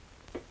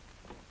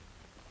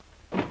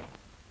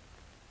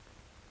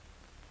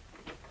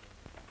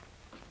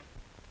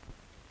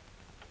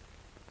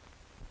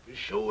 It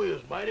sure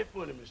is mighty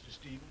funny, Mr.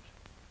 Stevens.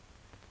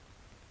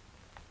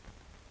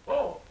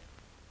 Oh,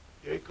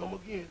 here he come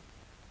again.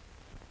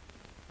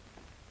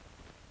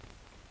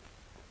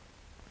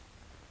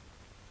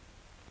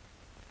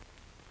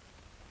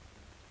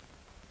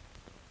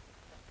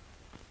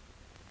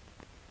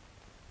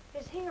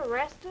 Is he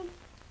arrested?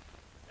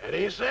 And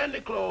ain't Santa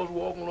Claus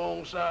walking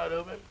alongside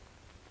of him?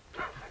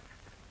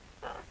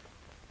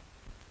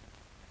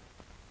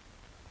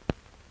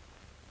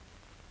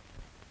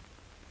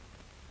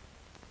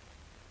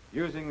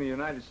 Using the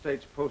United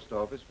States Post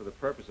Office for the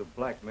purpose of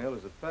blackmail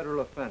is a federal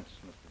offense,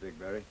 Mr.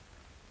 Digberry.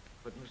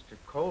 But, Mr.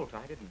 Colt,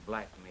 I didn't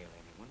blackmail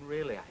anyone.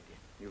 Really, I didn't.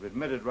 You've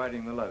admitted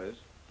writing the letters.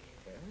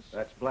 Yes?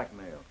 That's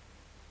blackmail.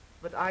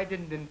 But I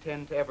didn't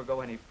intend to ever go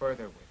any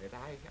further with it.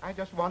 I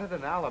just wanted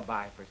an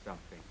alibi for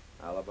something.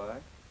 Alibi?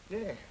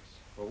 Yes.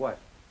 For what?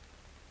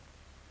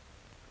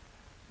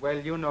 Well,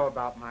 you know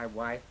about my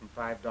wife and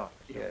 $5. don't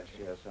Yes,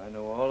 you? yes, I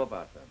know all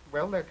about that.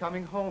 Well, they're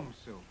coming home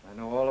soon. I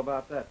know all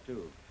about that,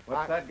 too.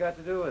 What's that got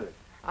to do with it?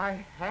 I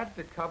had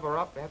to cover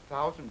up that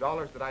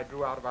 $1,000 that I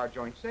drew out of our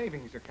joint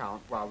savings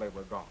account while they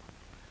were gone.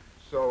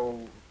 So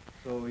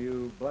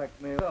you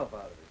blackmailed yourself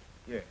out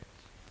of it? Yes.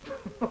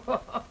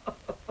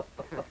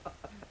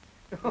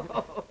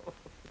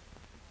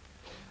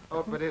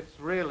 Oh, but it's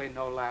really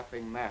no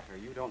laughing matter.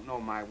 You don't know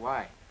my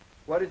wife.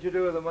 What did you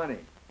do with the money?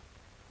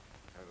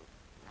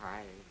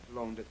 I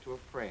loaned it to a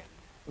friend.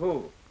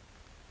 Who?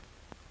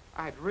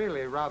 I'd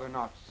really rather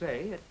not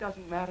say. It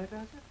doesn't matter,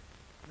 does it?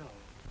 No.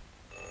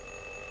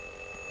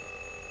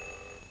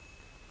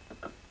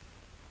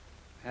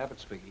 Abbott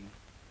speaking.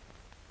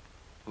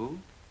 Who?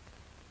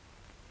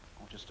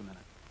 Oh, just a minute.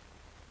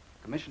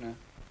 Commissioner.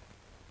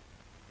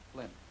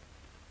 Flynn.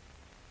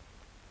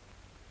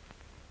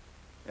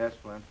 Yes,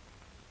 Flynn.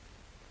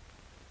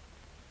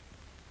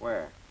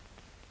 Where?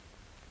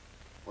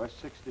 West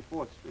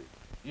 64th Street.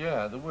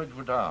 Yeah, the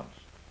Wedgwood Arms.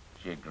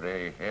 She had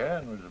gray hair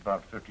and was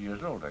about 50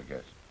 years old, I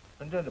guess.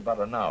 Been dead about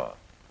an hour.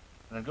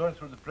 And then going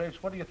through the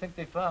place, what do you think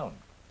they found?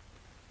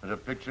 There's a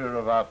picture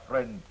of our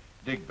friend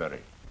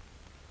Digberry.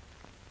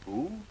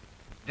 Who?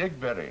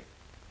 Digberry.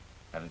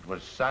 And it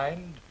was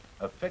signed,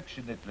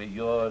 affectionately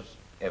yours,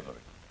 Everett.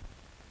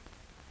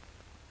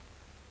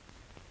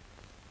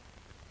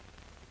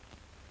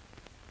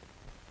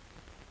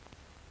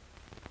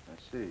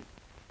 I see.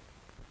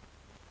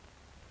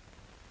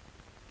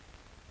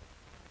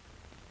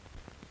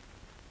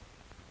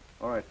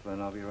 All right, Flynn,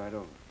 I'll be right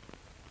over.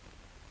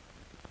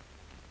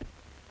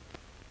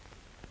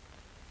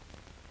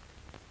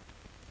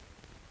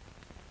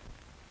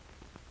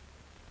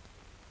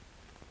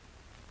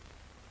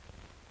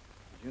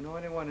 Did you know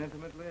anyone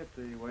intimately at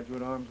the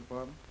Wedgwood Arms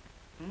apartment?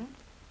 Hmm?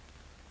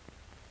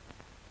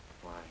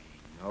 Why,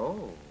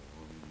 no.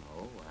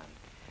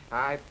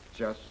 I've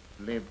just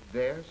lived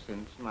there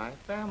since my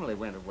family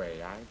went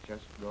away. I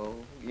just go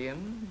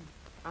in,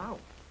 out.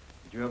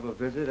 Did you ever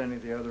visit any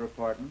of the other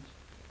apartments?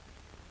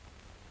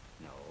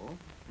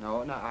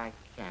 No, I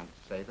can't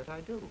say that I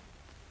do.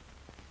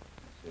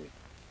 I see.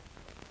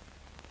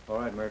 All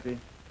right, Murphy.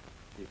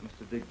 Keep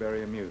Mr.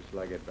 Digberry amused till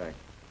I get back.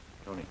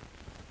 Tony.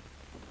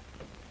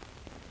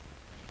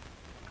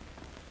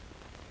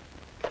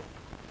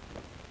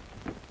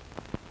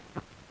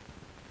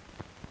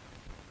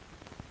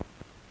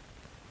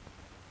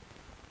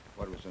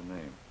 What was her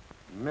name?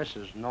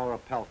 Mrs. Nora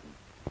Pelton.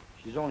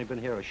 She's only been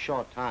here a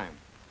short time.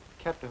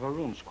 Kept to her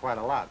rooms quite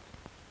a lot.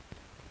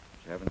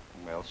 You haven't?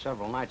 Well,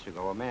 several nights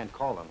ago, a man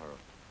called on her.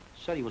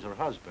 Said he was her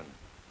husband.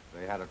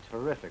 They had a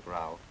terrific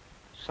row.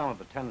 Some of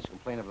the tenants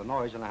complained of the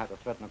noise, and I had to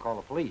threaten to call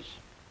the police.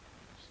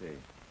 I see. Is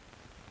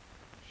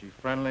she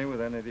friendly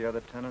with any of the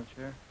other tenants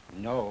here?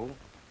 No,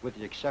 with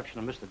the exception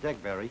of Mr.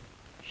 Digberry.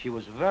 She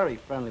was very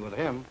friendly with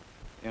him.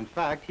 In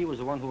fact, he was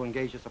the one who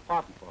engaged this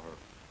apartment for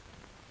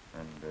her.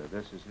 And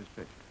this is his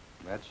picture?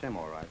 That's him,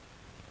 all right.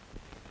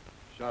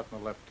 Shot in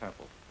the left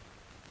temple.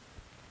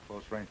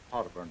 close-range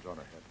powder burns on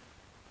her head.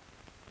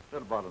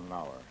 Said about an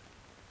hour.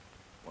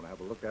 Want to have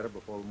a look at her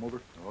before we move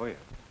her? Oh, yeah.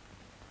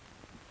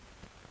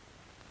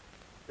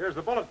 Here's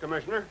the bullet,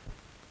 Commissioner.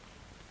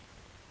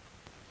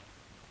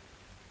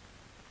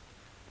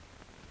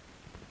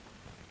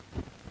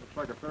 Looks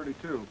like a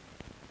 32.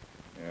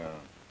 Yeah.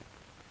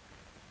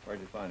 Where'd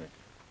you find it?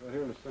 Right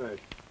here in the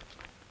safe.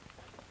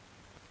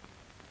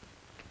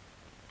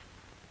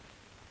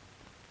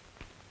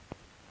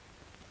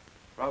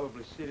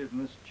 Probably seated in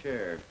this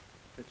chair,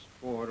 pitched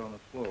forward on the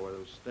floor where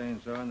those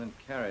stains are, and then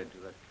carried to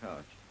that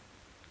couch.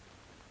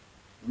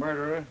 The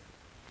murderer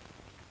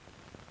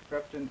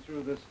crept in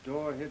through this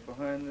door, hid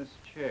behind this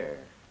chair.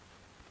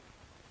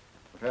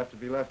 Would have to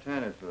be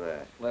left-handed for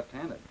that.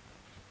 Left-handed?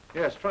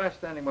 Yes, try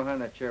standing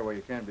behind that chair where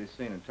you can't be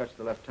seen and touch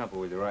the left temple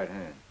with your right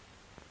hand.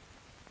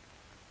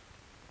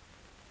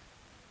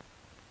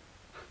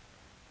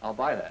 I'll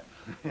buy that.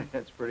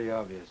 It's pretty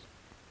obvious.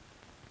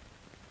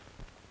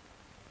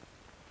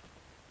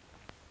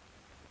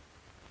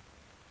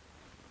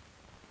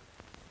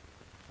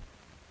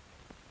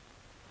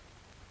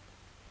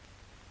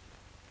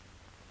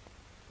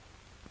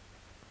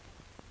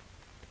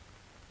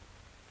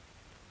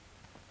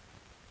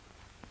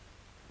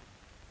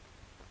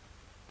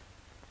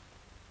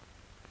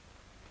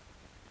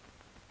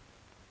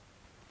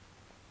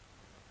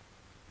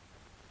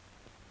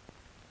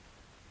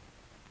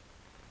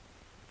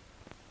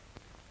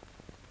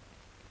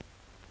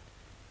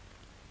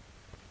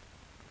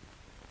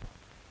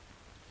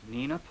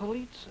 Nina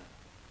Politza.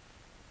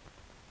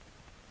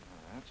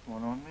 That's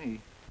one on me.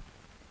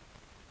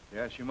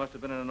 Yeah, she must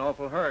have been in an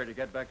awful hurry to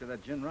get back to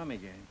that gin rummy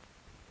game.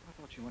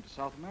 I thought she went to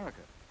South America.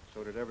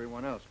 So did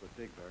everyone else but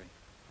Digberry.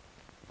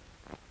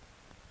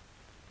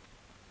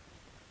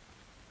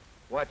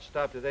 Watch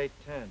stopped at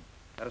 8:10.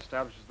 That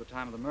establishes the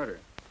time of the murder.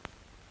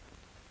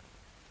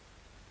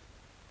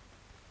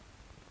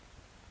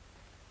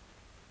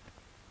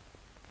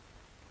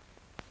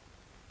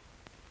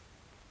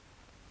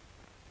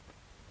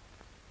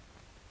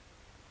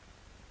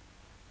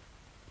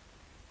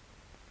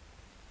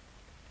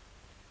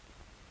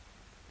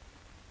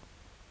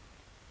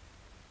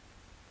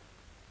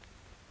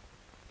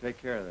 Take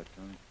care of that,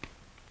 Tony.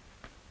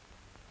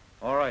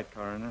 All right,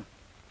 Coroner.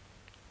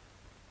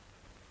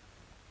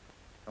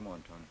 Come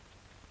on, Tony.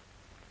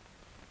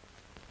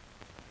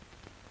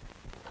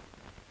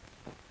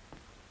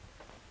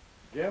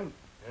 Jim?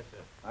 Yes, sir.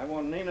 I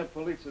want Nina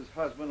Politza's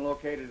husband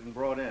located and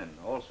brought in.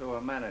 Also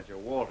a manager,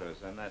 Walters,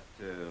 and that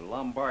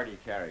Lombardi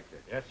character.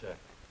 Yes, sir.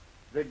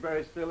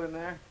 Digberry still in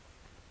there?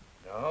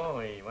 No,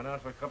 he went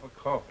out for a cup of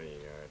coffee,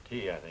 or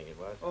tea, I think it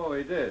was. Oh,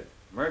 he did.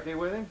 Murphy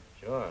with him?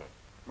 Sure.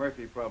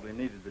 Murphy probably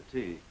needed the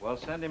tea. Well,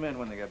 send him in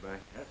when they get back.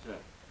 Yes, sir.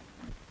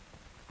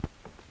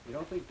 You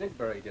don't think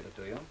Digberry did it,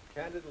 do you?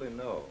 Candidly,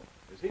 no.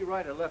 Is he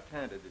right or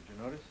left-handed, did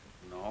you notice?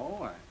 No,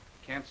 I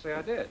can't say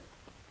I did.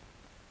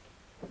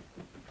 Well,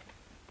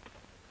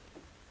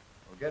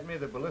 get me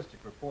the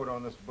ballistic report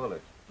on this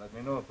bullet. Let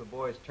me know if the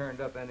boys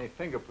turned up any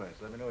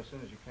fingerprints. Let me know as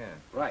soon as you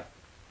can. Right.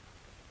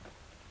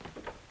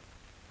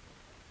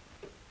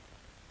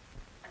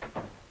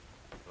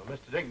 Well,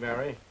 Mr.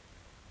 Digberry,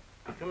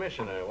 the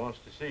commissioner wants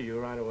to see you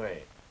right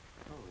away.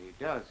 Oh, he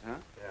does, huh?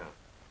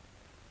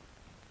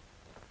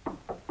 Yeah.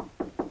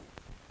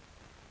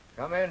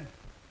 Come in.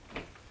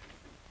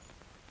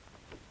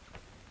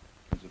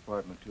 It's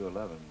apartment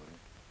 211, would it?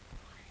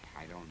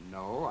 I don't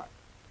know.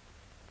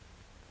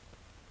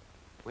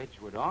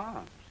 Wedgwood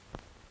Arms.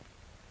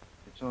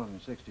 It's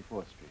on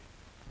 64th Street.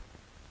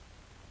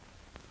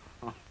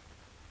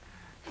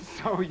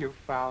 So you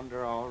found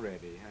her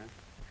already, huh?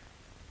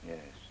 Yes,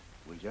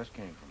 we just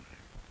came from there.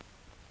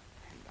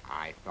 And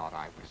I thought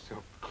I was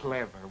so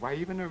clever. Why,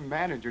 even her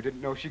manager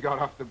didn't know she got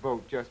off the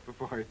boat just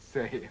before it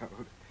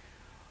sailed.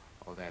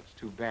 Oh, that's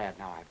too bad.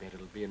 Now I bet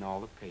it'll be in all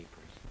the papers.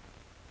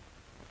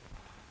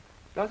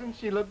 Doesn't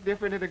she look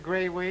different in a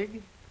gray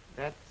wig?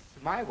 That's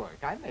my work.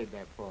 I made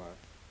that for her.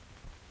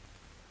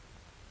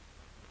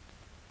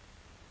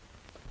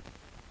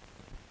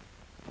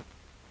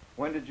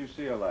 When did you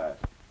see her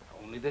last?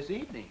 Only this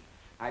evening.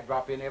 I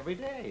drop in every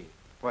day.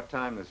 What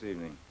time this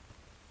evening?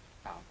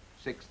 About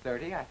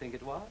 6:30, I think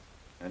it was.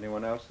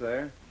 Anyone else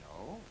there?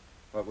 No.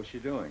 What was she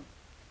doing?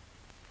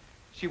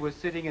 She was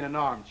sitting in an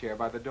armchair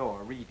by the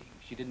door, reading.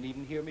 She didn't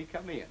even hear me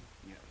come in.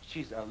 You know,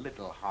 she's a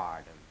little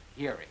hard of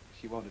hearing.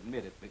 She won't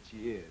admit it, but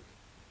she is.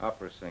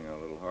 Opera singer, a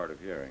little hard of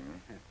hearing,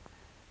 huh?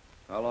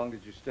 How long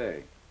did you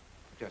stay?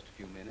 Just a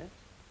few minutes.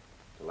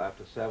 Till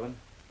after 7?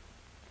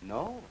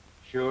 No.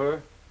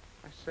 Sure?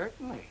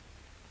 Certainly.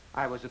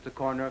 I was at the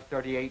corner of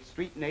 38th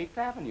Street and 8th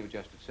Avenue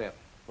just at 7.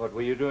 What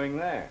were you doing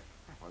there?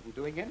 I wasn't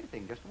doing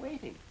anything, just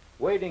waiting.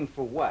 Waiting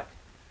for what?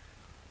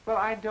 Well,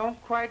 I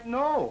don't quite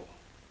know.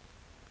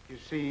 You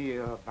see,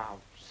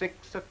 about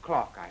 6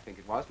 o'clock, I think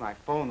it was, my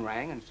phone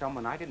rang, and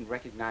someone I didn't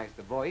recognize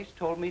the voice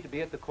told me to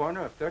be at the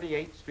corner of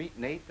 38th Street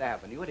and 8th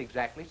Avenue at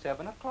exactly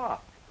 7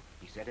 o'clock.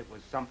 He said it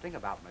was something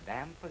about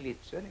Madame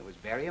Politza, and it was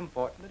very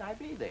important that I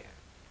be there.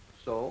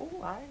 So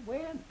I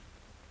went.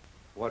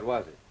 What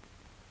was it?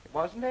 It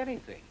wasn't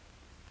anything.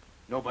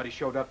 Nobody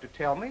showed up to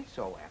tell me,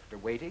 so after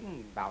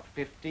waiting about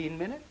 15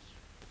 minutes,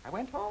 I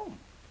went home.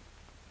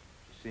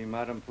 Did you see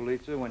Madame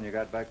Politza when you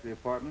got back to the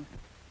apartment?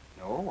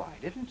 No, I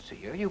didn't see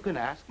her. You can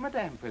ask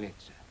Madame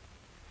Politza.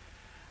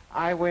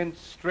 I went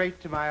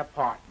straight to my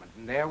apartment,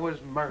 and there was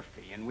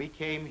Murphy, and we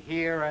came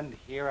here, and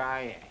here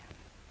I am.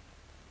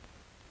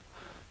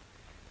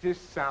 This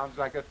sounds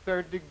like a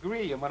third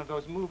degree in one of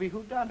those movie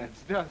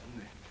whodunits,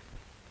 doesn't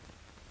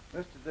it?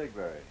 Mr.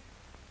 Digberry,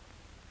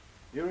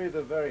 you're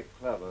either very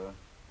clever,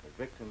 a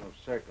victim of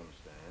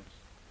circumstance,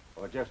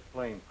 or just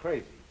plain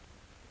crazy.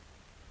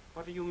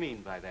 What do you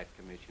mean by that,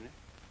 Commissioner?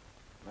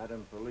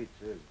 Madame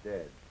Politza is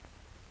dead.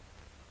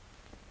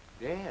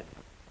 Dead?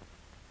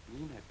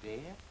 Nina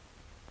dead?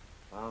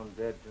 Found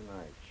dead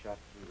tonight, shot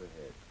through the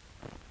head.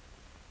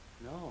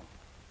 No.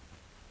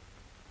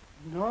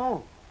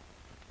 No.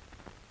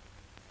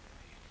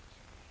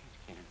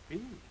 It can't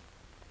be.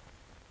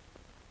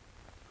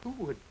 Who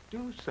would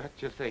do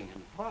such a thing,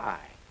 and why?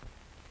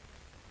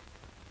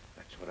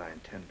 That's what I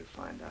intend to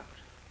find out.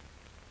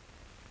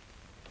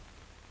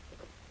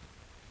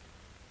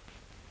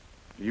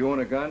 Do you own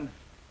a gun?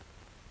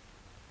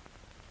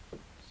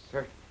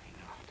 Certainly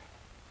not.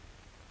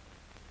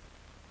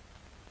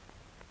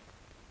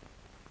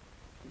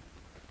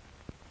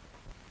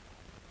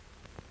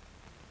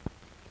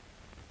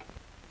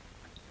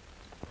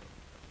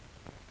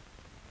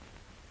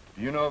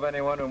 Do you know of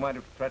anyone who might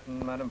have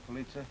threatened Madame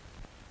Politza?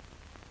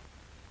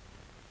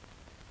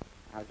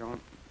 I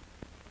don't...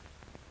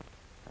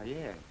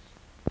 yes.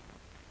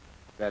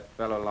 That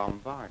fellow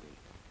Lombardi.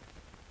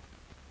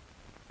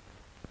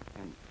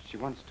 And she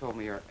once told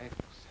me her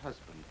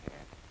ex-husband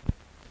had.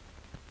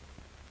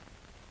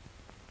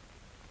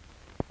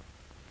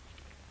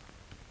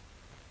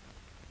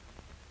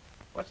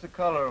 What's the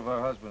color of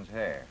her husband's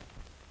hair?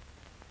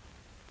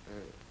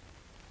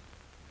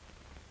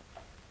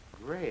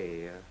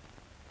 Gray,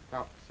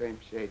 about the same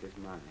shade as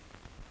mine.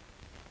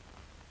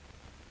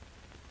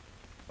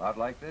 About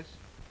like this?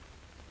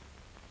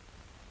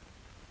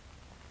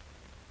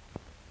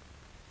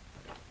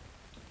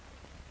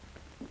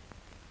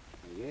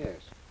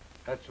 Yes.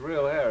 That's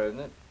real hair, isn't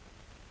it?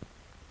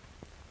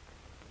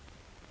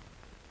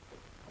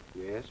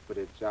 Yes, but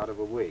it's out of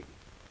a wig.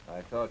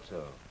 I thought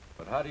so.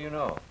 But how do you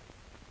know?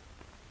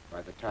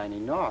 By the tiny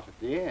knot at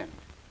the end.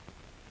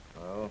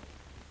 Well,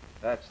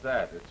 that's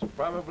that. It's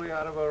probably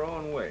out of her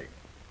own wig.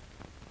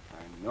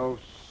 I know,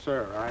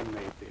 sir, I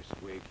made this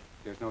wig.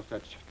 There's no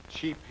such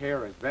cheap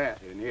hair as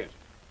that in it.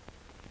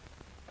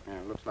 And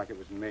it looks like it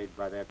was made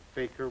by that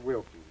faker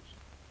Wilkins.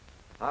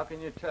 How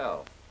can you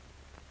tell?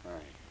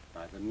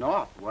 By the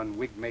knot. One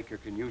wig maker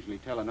can usually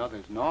tell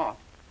another's knot.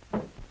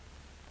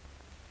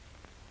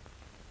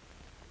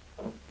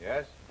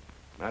 Yes?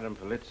 Madame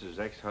Politza's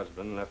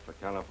ex-husband left for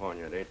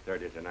California at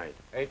 8:30 tonight.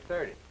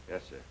 8:30.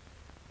 Yes, sir.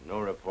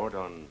 No report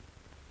on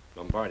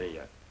Lombardi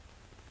yet.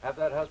 Have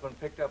that husband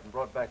picked up and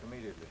brought back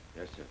immediately.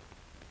 Yes, sir.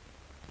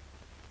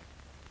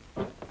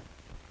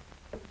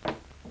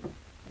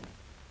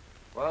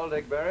 Well,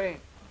 Digberry,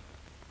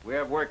 we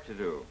have work to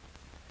do.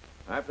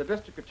 Now, if the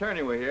district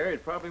attorney were here,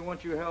 he'd probably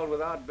want you held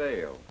without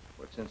bail.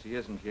 But since he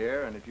isn't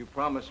here, and if you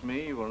promise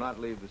me you will not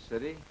leave the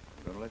city,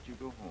 I'm going to let you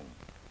go home.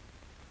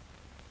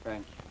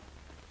 Thank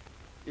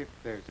you. If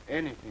there's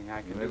anything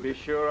I can You may do... be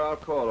sure I'll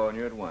call on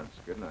you at once.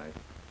 Good night.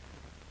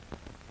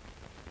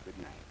 Good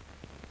night.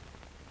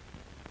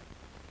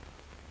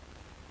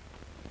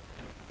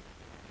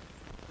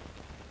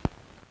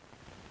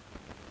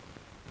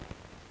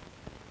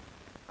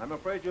 I'm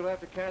afraid you'll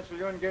have to cancel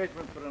your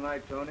engagement for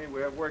tonight, Tony.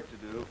 We have work to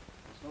do.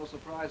 It's no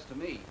surprise to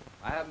me.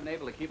 I haven't been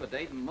able to keep a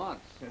date in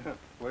months.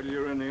 Wait till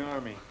you're in the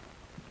Army.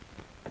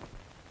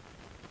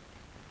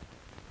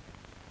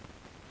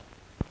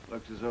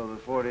 Looks as though the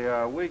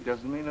 40-hour week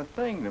doesn't mean a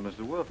thing to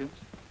Mr. Wilkins.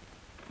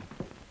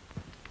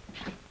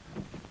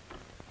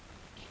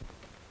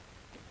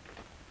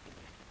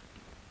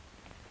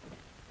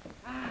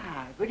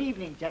 Good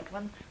evening,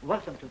 gentlemen.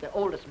 Welcome to the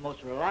oldest,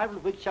 most reliable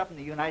wig shop in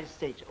the United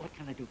States. What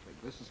can I do for you?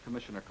 This is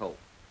Commissioner Colt.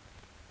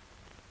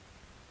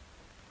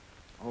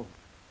 Oh,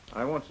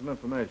 I want some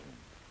information.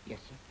 Yes,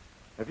 sir.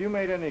 Have you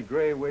made any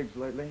gray wigs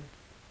lately?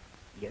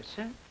 Yes,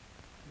 sir.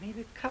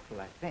 Maybe a couple,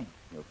 I think.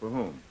 Well, for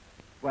whom?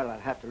 Well, I'll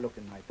have to look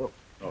in my book.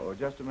 Oh,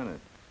 just a minute.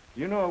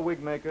 Do you know a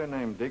wig maker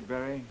named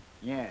Digberry?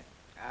 Yeah.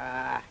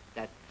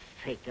 That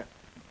faker.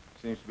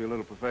 Seems to be a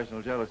little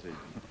professional jealousy.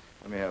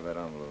 Let me have that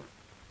envelope.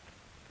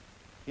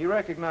 He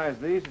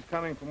recognized these as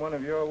coming from one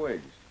of your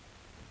wigs.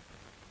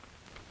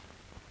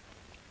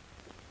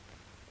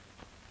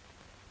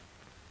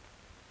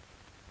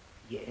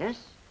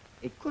 Yes,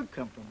 it could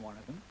come from one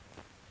of them.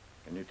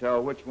 Can you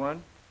tell which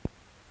one?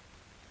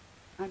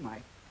 I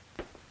might.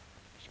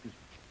 Excuse me.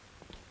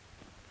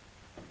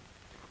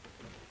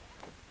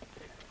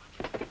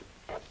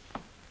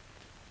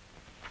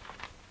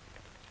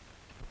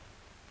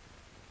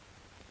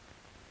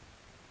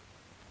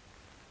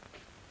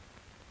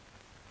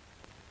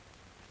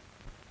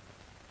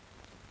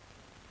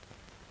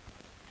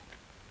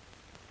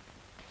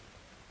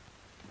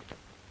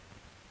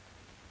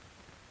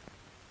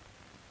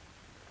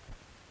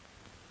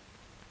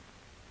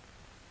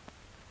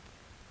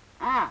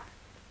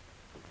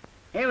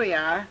 Here we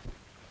are.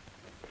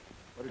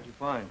 What did you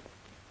find?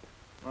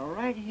 Well,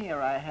 right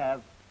here I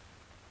have...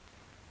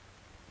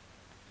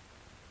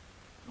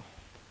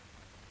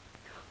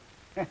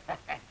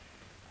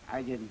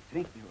 I didn't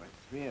think there were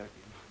three of you.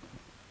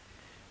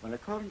 Well,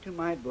 according to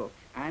my book,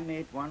 I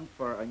made one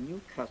for a new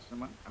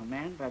customer, a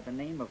man by the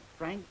name of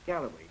Frank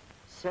Galloway,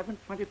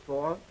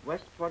 724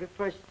 West 41st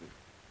Street.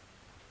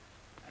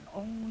 And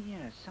oh,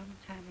 yes, some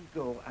time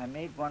ago, I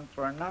made one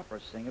for an opera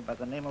singer by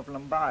the name of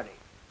Lombardi.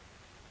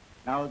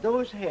 Now,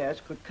 those hairs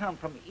could come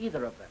from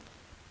either of them.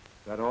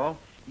 Is that all?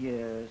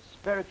 Yes,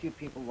 very few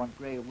people want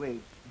gray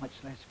wigs, much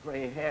less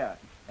gray hair,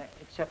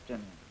 except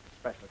in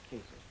special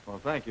cases. Well,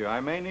 thank you. I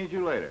may need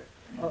you later.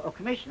 Oh,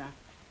 Commissioner,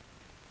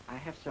 I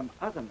have some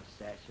other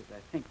mustaches I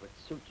think would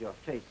suit your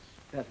face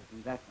better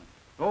than that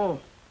one.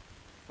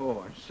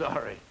 Oh, I'm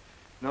sorry.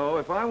 No,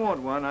 if I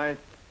want one, I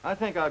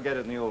think I'll get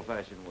it in the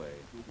old-fashioned way.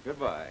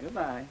 Goodbye.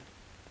 Goodbye.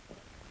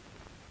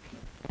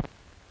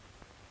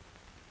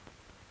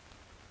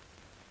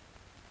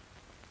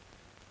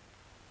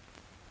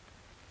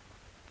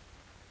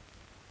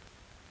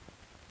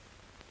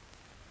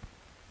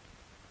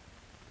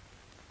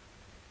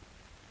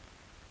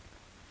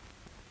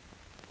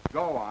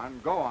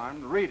 Go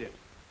on, read it.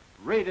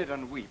 Read it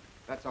and weep.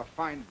 That's a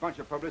fine bunch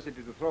of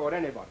publicity to throw at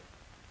anybody.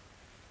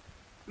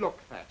 Look,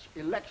 Thatch,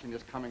 election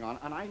is coming on,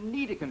 and I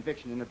need a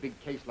conviction in a big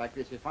case like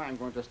this if I'm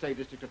going to stay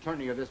district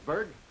attorney of this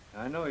burg.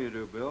 I know you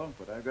do, Bill,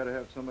 but I've got to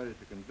have somebody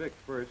to convict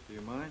first. Do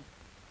you mind?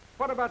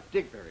 What about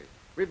Digberry?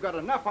 We've got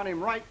enough on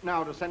him right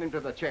now to send him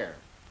to the chair.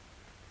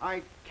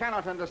 I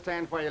cannot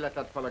understand why you let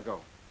that fella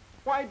go.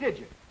 Why did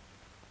you?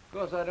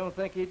 Because I don't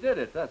think he did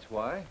it, that's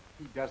why.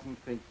 He doesn't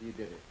think he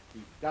did it.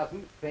 He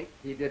doesn't think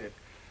he did it.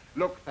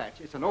 Look, Thatch,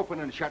 it's an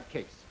open and shut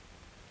case.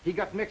 He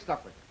got mixed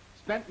up with her,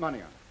 spent money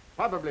on her,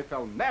 probably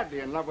fell madly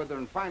in love with her,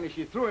 and finally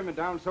she threw him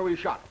down, so he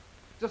shot her.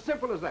 It's as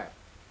simple as that.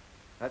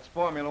 That's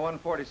Formula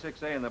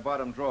 146A in the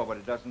bottom drawer, but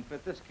it doesn't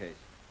fit this case.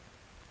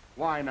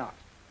 Why not?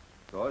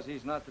 Because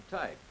he's not the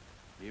type,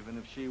 even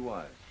if she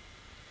was.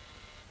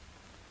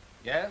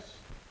 Yes?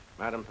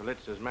 Madam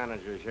Politza's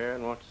manager is here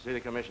and wants to see the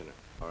commissioner.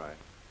 All right.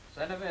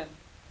 Send him in.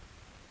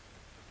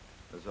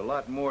 There's a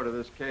lot more to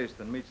this case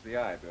than meets the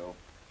eye, Bill.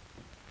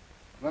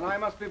 Then I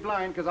must be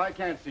blind, because I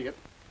can't see it.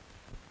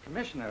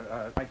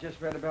 Commissioner, I just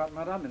read about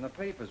Madame in the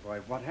papers. Why,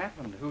 what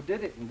happened? Who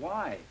did it and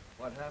why?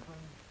 What happened?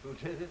 Who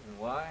did it and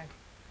why?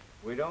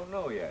 We don't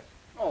know yet.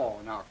 Oh,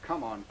 now,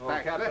 come on, Oh,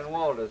 Thatch. Captain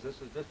Walters, this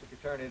is District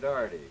Attorney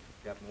Doherty.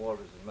 Captain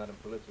Walters is Madam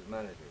Politza's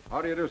manager.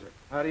 How do you do, sir?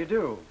 How do you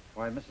do?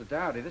 Why, Mr.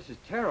 Dowdy, this is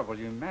terrible.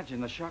 You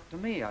imagine the shock to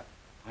me. I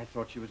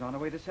thought she was on her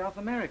way to South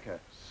America.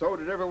 So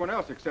did everyone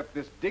else except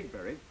this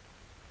Digberry.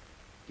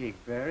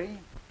 Digberry?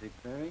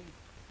 Digberry?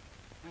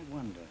 I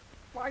wonder.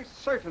 Why,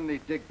 certainly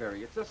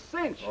Digberry. It's a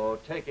cinch. Oh,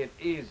 take it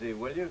easy,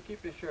 will you?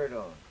 Keep your shirt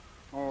on.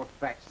 Oh,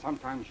 Thatch,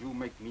 sometimes you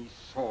make me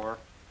sore.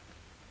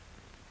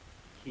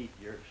 Keep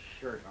your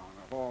shirt on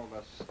of all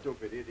the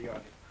stupid,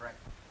 idiotic crap.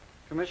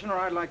 Commissioner,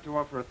 I'd like to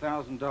offer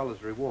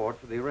 $1,000 reward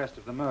for the arrest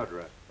of the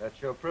murderer.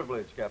 That's your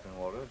privilege, Captain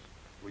Walters.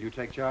 Will you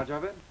take charge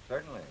of it?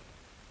 Certainly.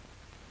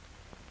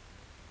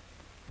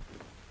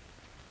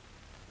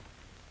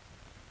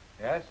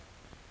 Yes?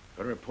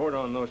 A report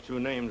on those two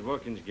names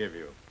Wilkins gave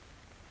you.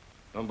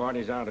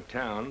 Lombardi's out of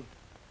town,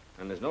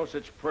 and there's no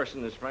such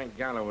person as Frank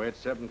Galloway at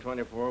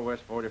 724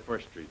 West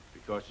 41st Street,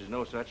 because there's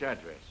no such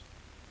address.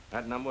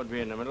 That number would be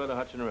in the middle of the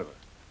Hudson River.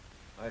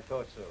 I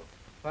thought so.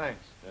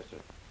 Thanks. Yes, sir.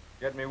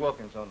 Get me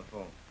Wilkins on the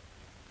phone.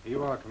 Here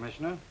you are,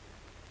 Commissioner.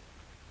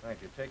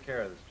 Thank you. Take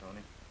care of this,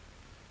 Tony.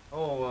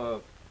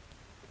 Oh,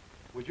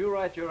 would you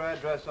write your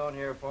address on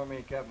here for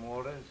me, Captain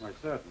Walters? Why,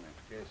 certainly.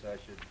 In case I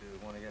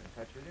should want to get in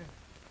touch with you.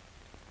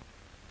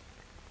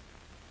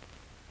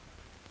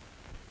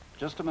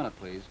 Just a minute,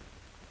 please.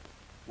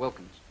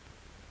 Wilkins.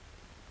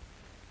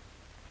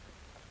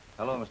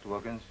 Hello, Mr.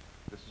 Wilkins.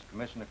 This is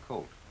Commissioner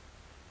Colt.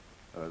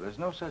 There's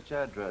no such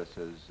address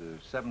as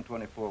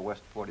 724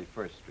 West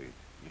 41st Street.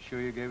 You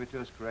sure you gave it to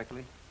us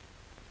correctly?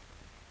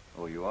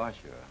 Oh, you are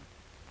sure?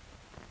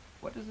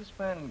 What does this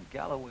man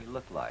Galloway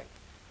look like?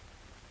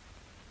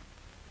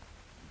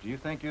 Do you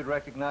think you'd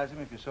recognize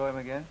him if you saw him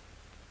again?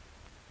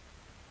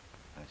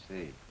 I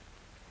see.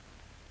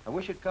 I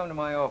wish you'd come to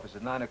my office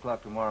at 9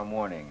 o'clock tomorrow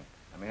morning.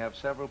 I may have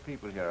several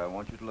people here I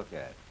want you to look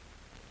at.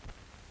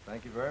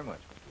 Thank you very much,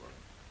 Mr.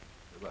 Wilkins.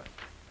 Goodbye.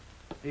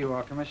 Here you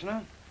are,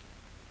 Commissioner.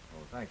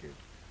 Oh, thank you.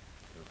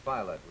 You'll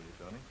file that, will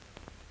you, Tony?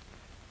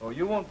 Oh,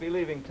 you won't be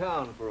leaving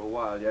town for a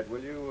while yet,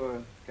 will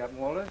you, Captain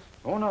Walters?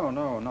 Oh,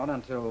 no, not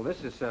until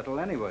this is settled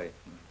anyway.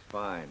 It's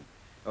fine.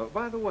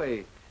 By the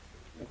way,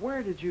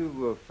 where did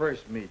you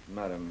first meet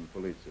Madame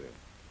Politza?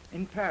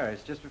 In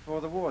Paris, just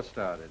before the war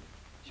started.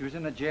 She was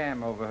in a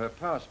jam over her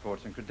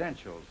passports and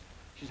credentials.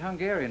 She's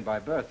Hungarian by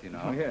birth, you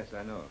know. Oh, yes,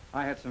 I know.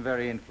 I had some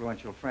very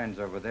influential friends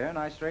over there, and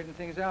I straightened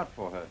things out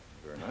for her.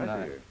 Very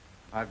nice of you.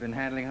 I've been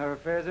handling her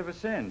affairs ever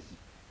since.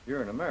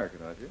 You're an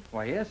American, aren't you?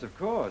 Why, yes, of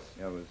course.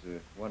 I was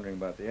wondering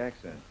about the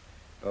accent.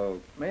 Oh,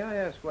 may I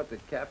ask what the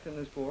captain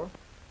is for?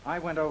 I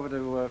went over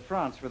to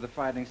France for the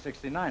fighting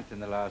 69th in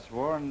the last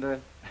war,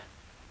 and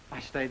I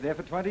stayed there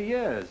for 20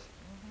 years.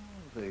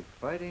 The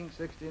Fighting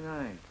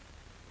 69.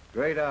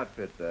 Great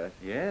outfit, that.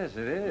 Yes,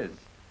 it is.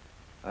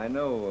 I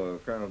know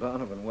Colonel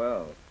Donovan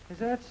well. Is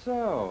that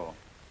so?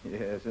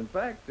 Yes, in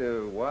fact,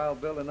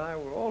 Wild Bill and I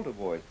were altar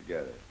boys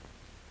together.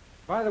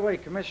 By the way,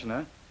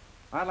 Commissioner,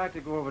 I'd like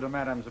to go over to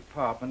Madame's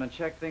apartment and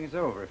check things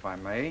over, if I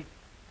may.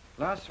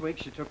 Last week,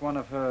 she took one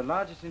of her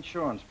largest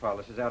insurance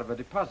policies out of a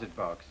deposit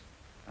box,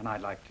 and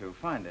I'd like to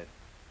find it.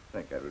 I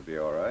think that would be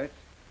all right.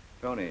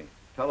 Tony,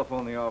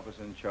 telephone the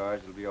officer in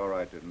charge. It'll be all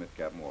right to admit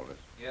Captain Walters.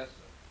 Yes, sir.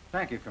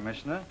 Thank you,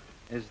 Commissioner.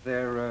 Is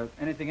there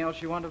anything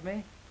else you want of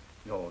me?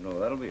 No,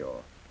 that'll be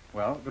all.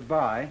 Well,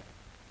 goodbye,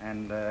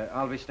 and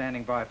I'll be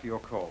standing by for your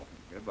call.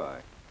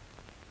 Goodbye.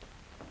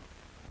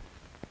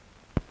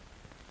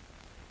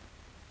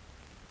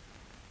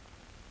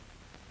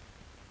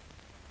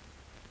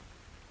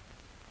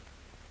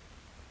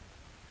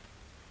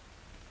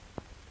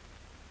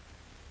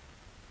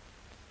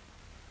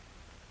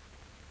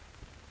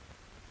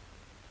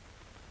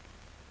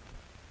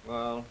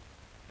 Well,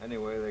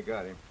 anyway, they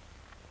got him.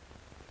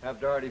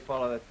 Have Doherty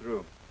follow that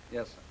through.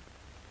 Yes, sir.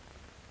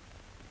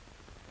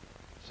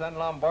 Send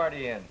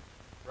Lombardi in.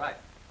 Right.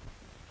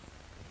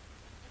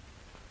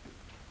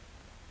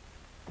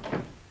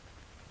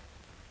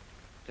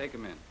 Take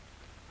him in.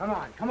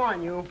 Come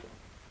on, you.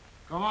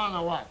 Come on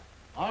or what?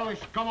 Always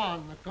come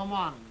on.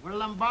 We're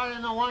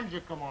Lombardi no wants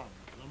you come on.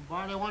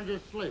 Lombardi wants you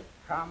to sleep.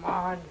 Come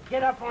on,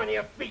 get up on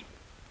your feet.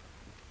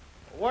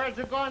 Where's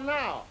it going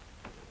now?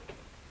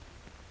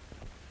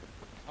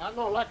 I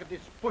don't like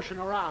this pushing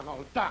around all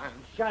the time.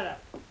 Shut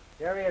up.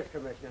 Here he is,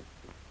 Commissioner.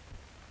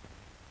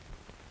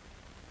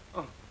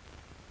 Oh,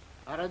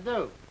 how'd I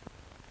do?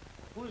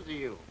 Who's the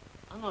you?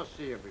 I don't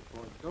see you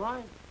before, do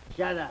I?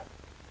 Shut up.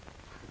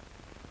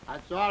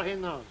 That's all he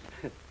knows.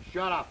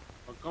 Shut up.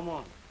 Oh, come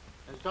on.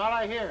 That's all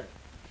I hear.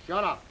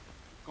 Shut up.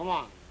 Come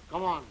on.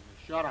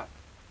 Shut up.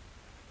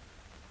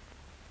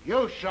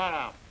 You shut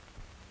up.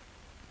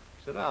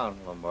 Sit down,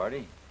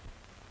 Lombardi.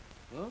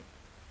 Huh?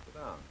 Sit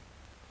down.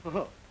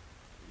 Oh,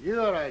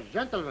 you're a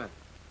gentleman.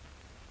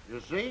 You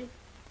see?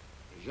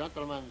 The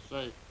gentlemen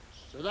say,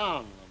 sit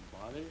down,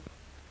 Lombardi.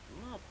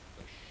 Not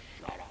to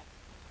shut up.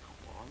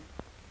 Come on.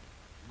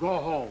 Go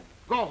home.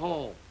 Go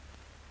home.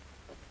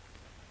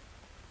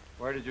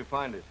 Where did you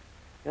find it?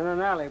 In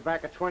an alley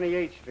back at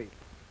 28th Street.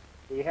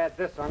 He had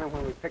this on him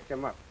when we picked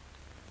him up.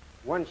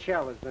 One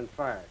shell has been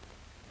fired.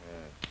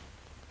 Yes.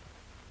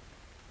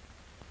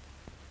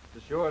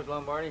 Is this yours,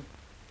 Lombardi?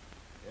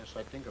 Yes,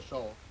 I think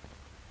so.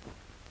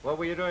 What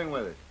were you doing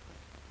with it?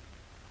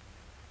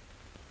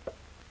 I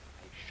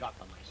shot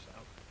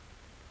myself.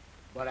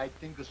 But I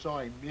think so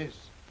I miss.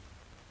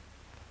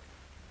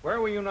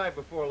 Where were you night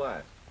before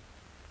last?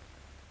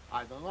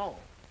 I don't know.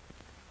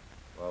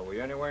 Well, were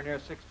you anywhere near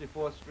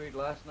 64th Street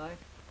last night?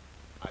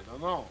 I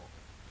don't know.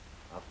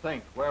 Now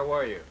think, where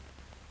were you?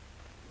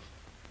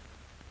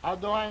 How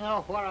do I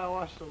know where I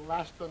was the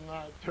last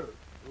night or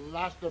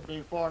last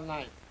before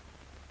night?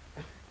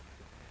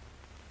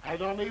 I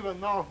don't even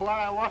know where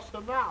I was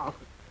now.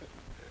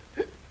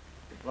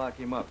 Lock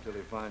him up till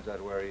he finds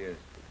out where he is.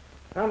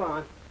 Come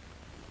on.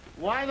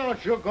 Why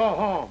don't you go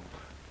home?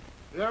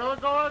 Here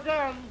we go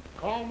again.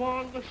 Come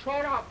on,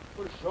 shut up.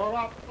 Shut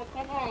up.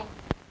 Come on.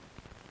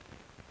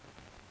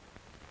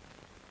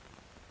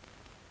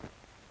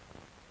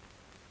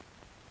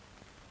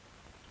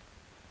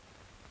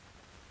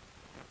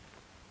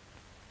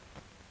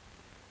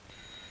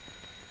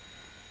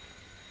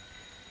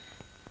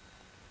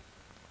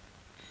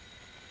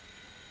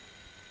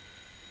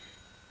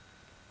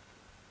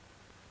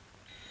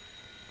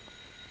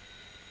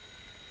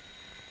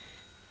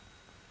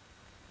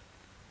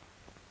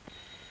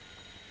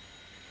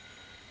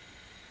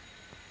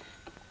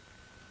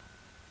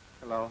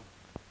 Hello?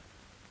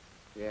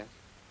 Yes?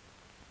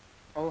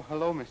 Oh,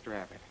 hello, Mr.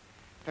 Abbott.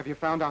 Have you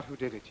found out who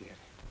did it yet?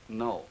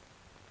 No.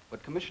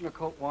 But Commissioner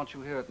Colt wants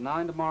you here at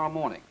 9 tomorrow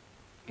morning.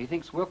 He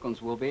thinks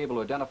Wilkins will be able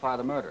to identify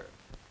the murderer.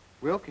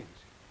 Wilkins?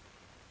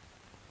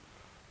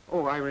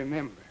 Oh, I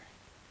remember.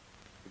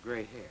 The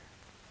gray hair.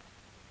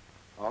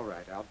 All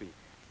right, I'll be there.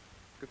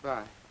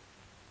 Goodbye.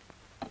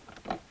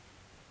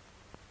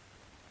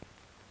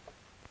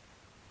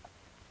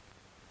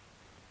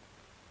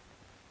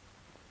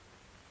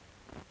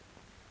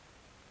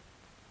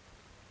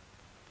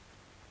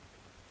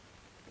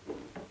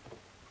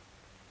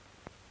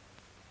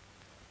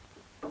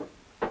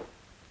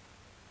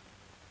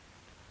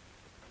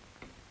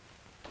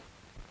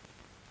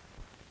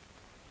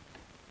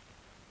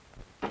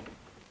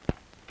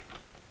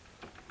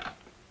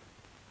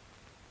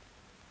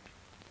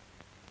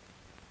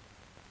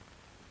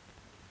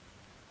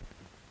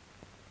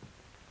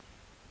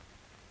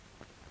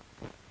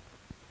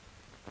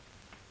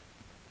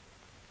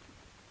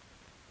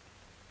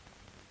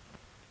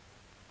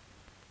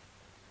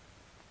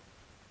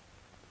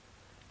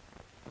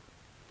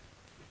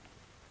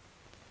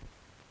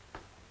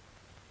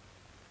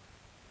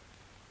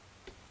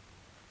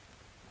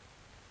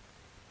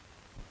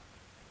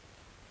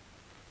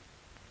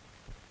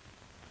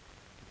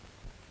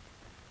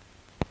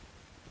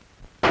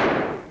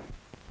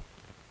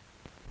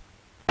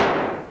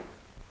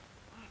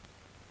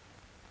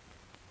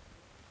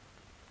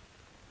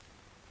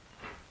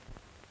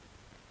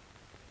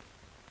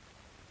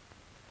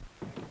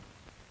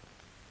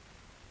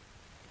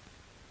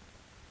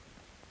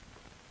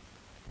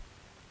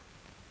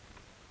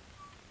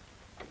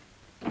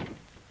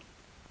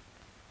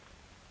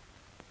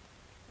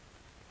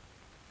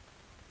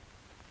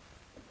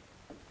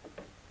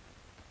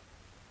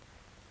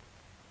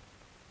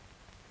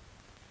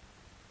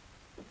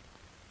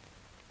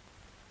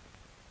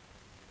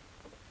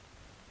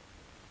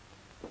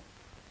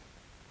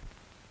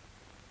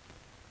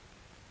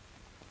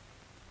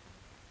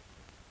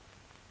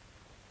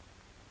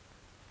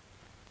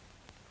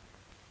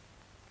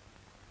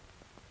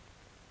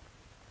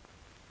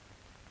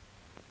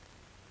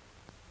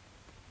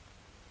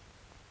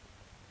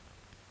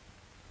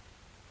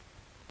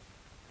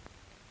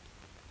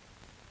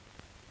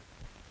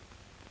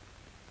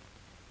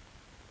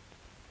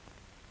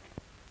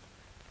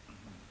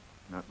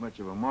 Not much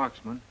of a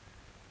marksman.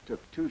 Took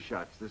 2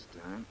 shots this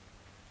time.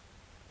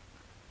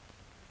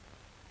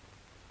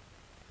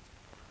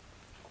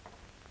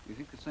 You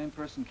think the same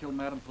person killed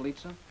Madame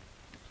Politza?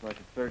 Looks like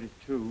a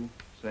 32,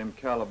 same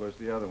caliber as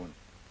the other one.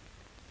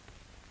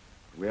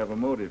 We have a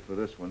motive for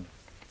this one.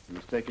 He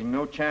was taking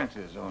no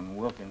chances on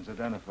Wilkins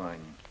identifying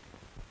him.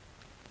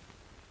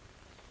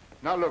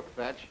 Now look,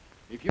 Thatch,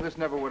 if you this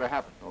never would have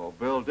happened. Oh,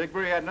 Bill,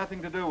 Digberry had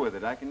nothing to do with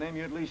it. I can name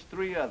you at least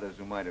 3 others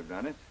who might have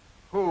done it.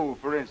 Who,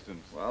 for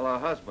instance? Well, her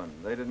husband.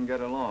 They didn't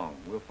get along.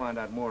 We'll find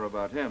out more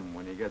about him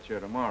when he gets here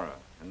tomorrow.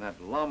 And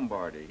that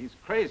Lombardi, he's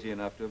crazy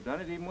enough to have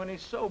done it even when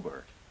he's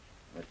sober.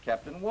 That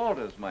Captain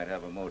Walters might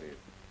have a motive.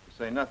 To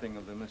say nothing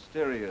of the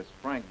mysterious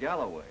Frank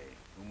Galloway,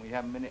 whom we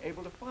haven't been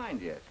able to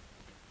find yet.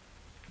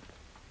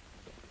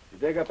 You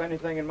dig up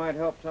anything that might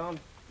help, Tom?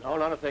 No,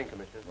 not a thing,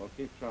 Commissioner. Well,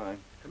 keep trying.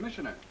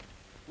 Commissioner,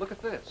 look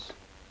at this.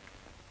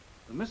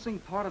 The missing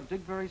part of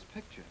Digberry's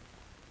picture.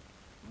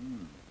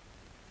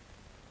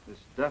 This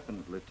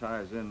definitely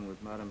ties in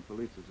with Madame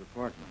Polizza's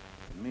apartment.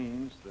 It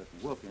means that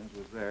Wilkins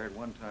was there at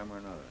one time or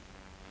another.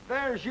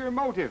 There's your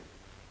motive.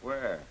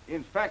 Where?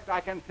 In fact,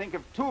 I can think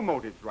of 2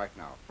 motives right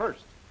now.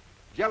 First,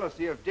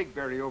 jealousy of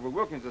Digberry over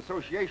Wilkins'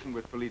 association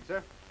with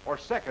Polizza. Or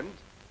second,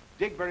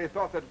 Digberry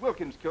thought that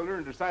Wilkins killed her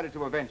and decided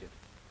to avenge it.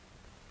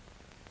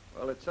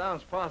 Well, it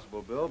sounds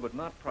possible, Bill, but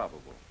not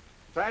probable.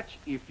 Thatch,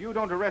 if you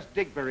don't arrest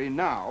Digberry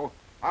now,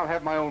 I'll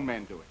have my own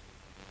men do it.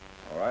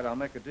 All right, I'll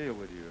make a deal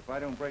with you. If I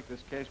don't break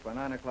this case by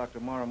 9 o'clock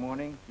tomorrow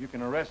morning, you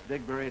can arrest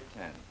Digberry at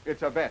 10.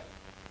 It's a bet.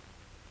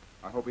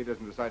 I hope he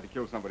doesn't decide to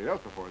kill somebody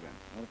else before then.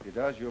 Well, if he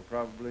does, you'll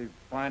probably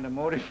find a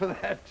motive for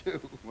that,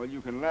 too. Well,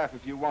 you can laugh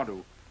if you want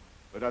to,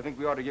 but I think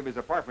we ought to give his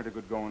apartment a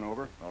good going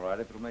over. All right,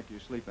 if it'll make you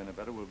sleep any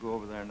better, we'll go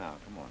over there now.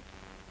 Come on.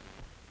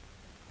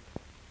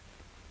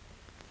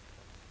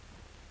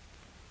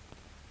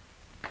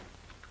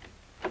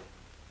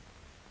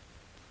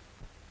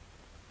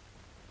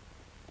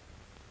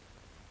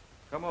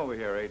 Come over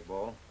here,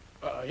 8-Ball.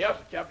 Yes,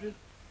 sir, Captain.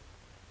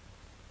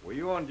 Were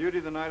you on duty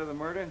the night of the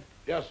murder?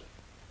 Yes, sir.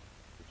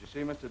 Did you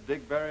see Mr.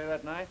 Digberry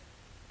that night?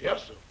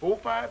 Yes, sir. 4 or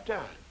 5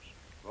 times.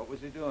 What was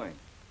he doing?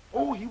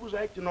 Oh, he was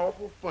acting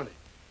awful funny.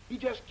 He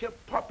just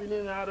kept popping in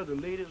and out of the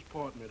lady's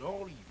apartment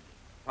all evening.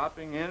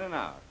 Popping in and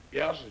out?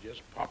 Yes, sir,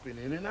 just popping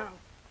in and out.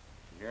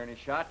 You hear any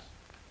shots?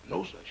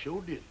 No, sir,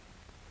 sure didn't.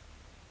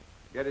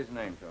 Get his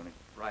name, Tony.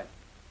 Right.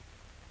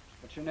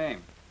 What's your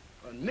name?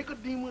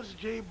 Nicodemus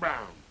J.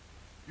 Brown.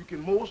 You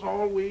can most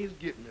always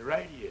get me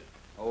right here.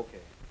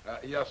 Okay.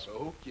 Yes, sir,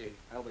 okay.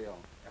 That'll be all.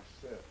 Yes,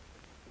 sir.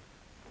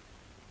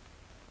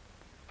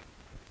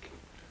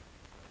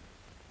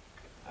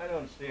 I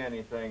don't see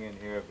anything in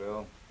here,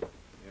 Bill.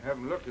 You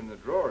haven't looked in the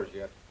drawers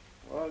yet.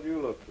 Well,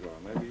 you look through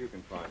them. Maybe you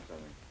can find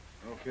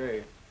something.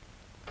 Okay.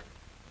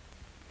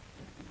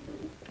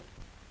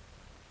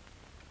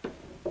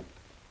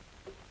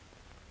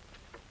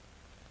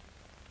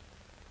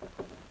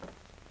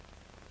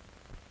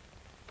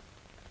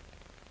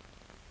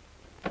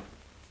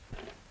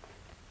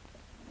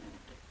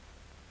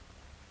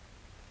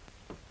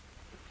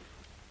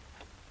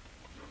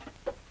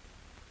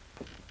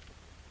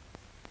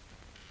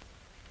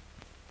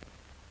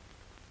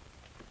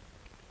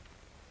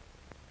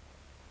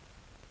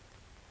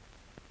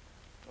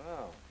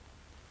 Well,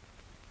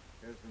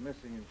 here's the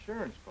missing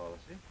insurance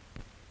policy.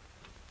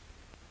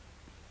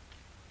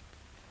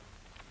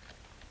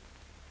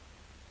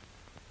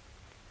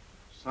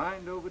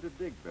 Signed over to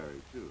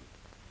Digberry, too.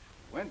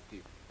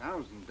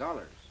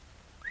 $20,000.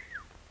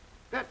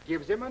 That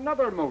gives him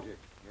another motive.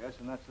 Yes,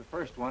 and that's the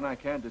first one I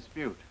can't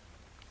dispute.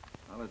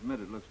 I'll admit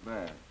it looks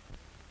bad.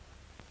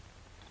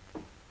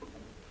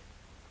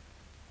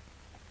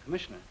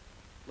 Commissioner,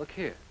 look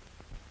here.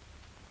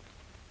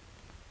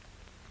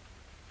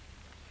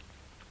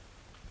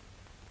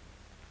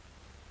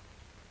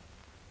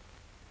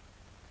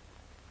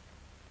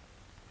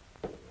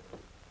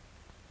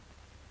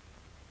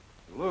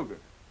 Luger.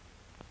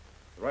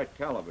 The right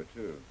caliber,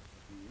 too.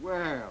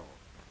 Well,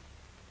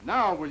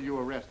 now will you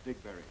arrest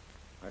Digberry?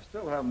 I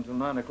still have until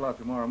 9 o'clock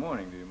tomorrow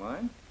morning. Do you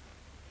mind?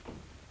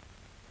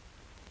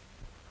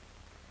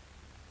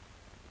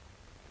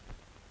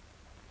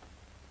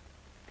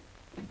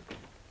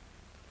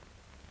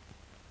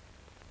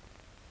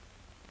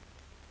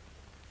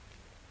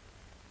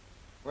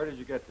 Where did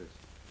you get this?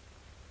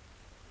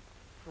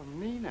 From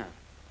Nina.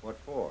 What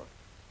for?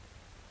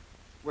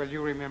 Well,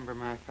 you remember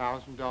my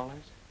 $1,000?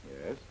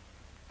 Yes.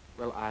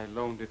 Well, I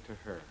loaned it to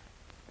her.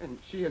 And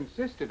she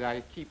insisted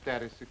I keep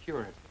that as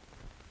security.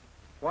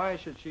 Why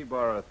should she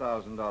borrow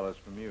 $1,000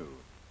 from you?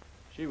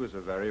 She was a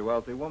very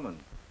wealthy woman.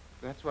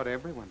 That's what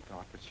everyone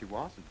thought, but she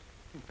wasn't.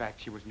 In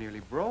fact, she was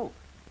nearly broke.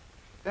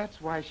 That's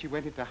why she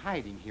went into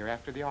hiding here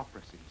after the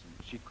opera season.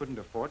 She couldn't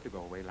afford to go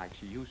away like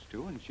she used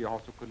to, and she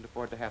also couldn't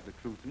afford to have the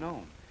truth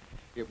known.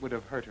 It would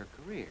have hurt her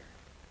career.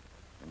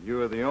 And you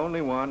were the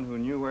only one who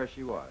knew where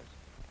she was.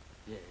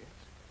 Yes.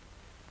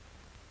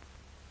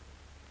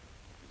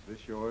 Is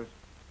this yours?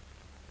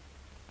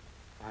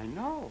 I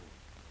know.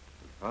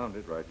 We found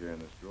it right here in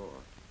this drawer.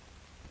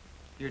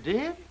 You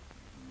did?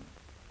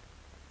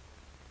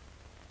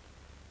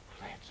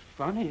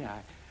 funny.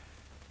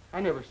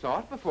 I never saw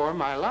it before in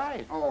my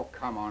life. Oh,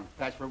 come on,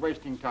 Thatch. We're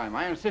wasting time.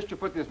 I insist you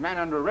put this man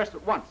under arrest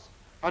at once.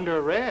 Under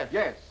arrest?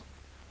 Yes.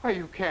 Why,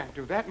 you can't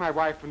do that. My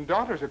wife and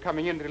daughters are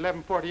coming in at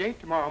 11:48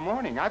 tomorrow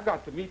morning. I've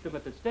got to meet them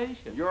at the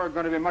station. You're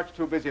going to be much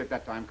too busy at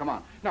that time. Come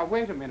on. Now,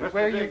 wait a minute.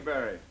 Mr.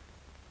 Digberry,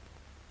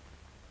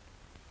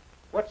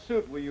 what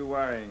suit were you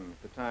wearing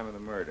at the time of the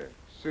murder?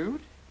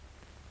 Suit?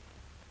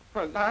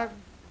 Well,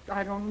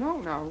 I don't know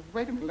now.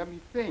 Wait a minute. Let me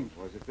think.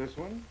 Was it this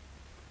one?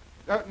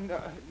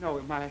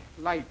 No, my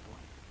light one.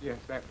 Yes,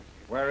 that was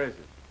it. Where is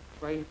it?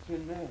 Why, it's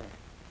in there.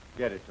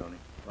 Get it, Tony.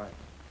 Right.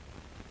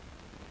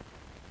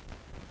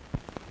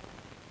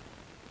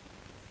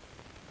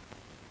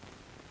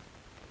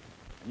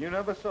 And you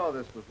never saw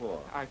this before?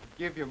 I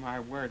give you my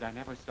word, I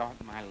never saw it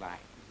in my life.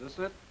 Is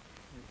this it?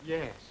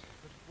 Yes.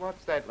 But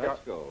what's that? Let's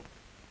go.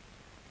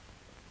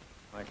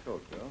 My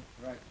coat, Bill.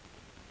 Right.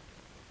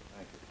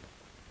 Thank you.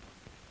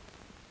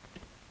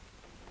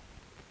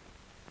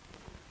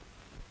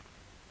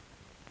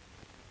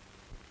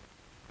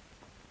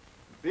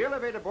 The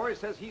elevator boy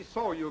says he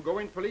saw you go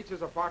in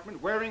Polizza's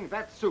apartment wearing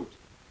that suit.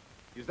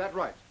 Is that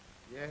right?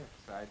 Yes,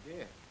 I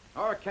did.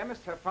 Our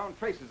chemists have found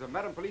traces of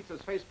Madame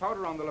Polizza's face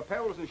powder on the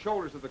lapels and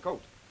shoulders of the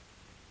coat.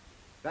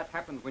 That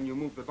happened when you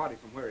moved the body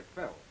from where it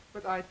fell.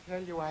 But I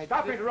tell you,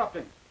 Stop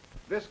interrupting.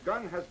 This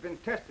gun has been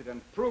tested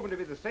and proven to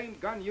be the same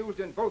gun used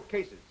in both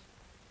cases.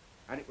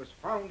 And it was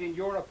found in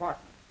your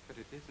apartment. But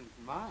it isn't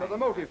mine. So the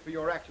motive for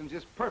your actions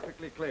is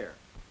perfectly clear.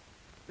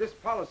 This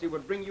policy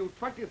would bring you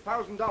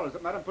 $20,000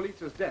 at Madame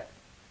Polizza's death.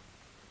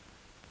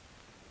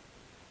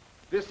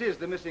 This is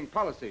the missing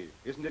policy,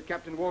 isn't it,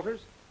 Captain Walters?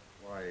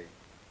 Why,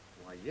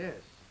 yes,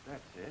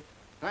 that's it.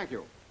 Thank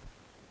you.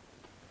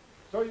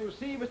 So you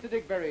see, Mr.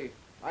 Digberry,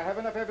 I have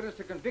enough evidence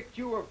to convict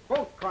you of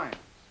both crimes.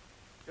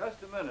 Just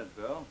a minute,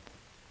 Bill.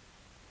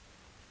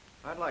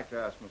 I'd like to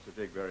ask Mr.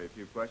 Digberry a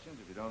few questions,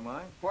 if you don't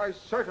mind. Why,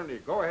 certainly.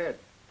 Go ahead.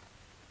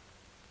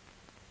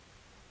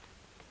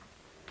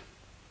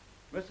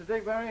 Mr.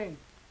 Digberry,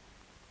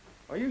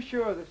 are you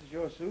sure this is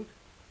your suit?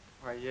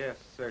 Why, yes,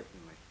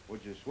 certainly.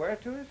 Would you swear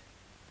to it?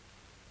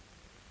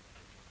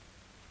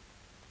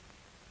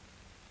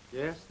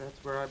 Yes,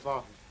 that's where I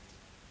bought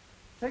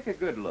it. Take a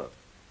good look.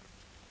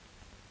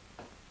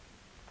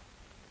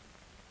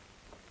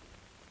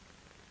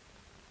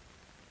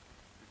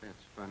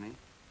 That's funny.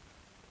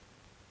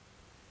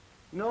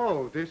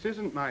 No, this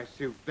isn't my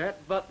suit.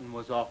 That button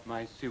was off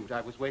my suit.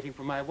 I was waiting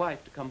for my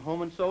wife to come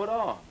home and sew it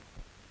on.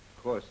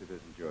 Of course it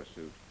isn't your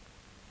suit.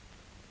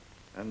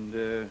 And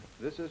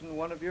this isn't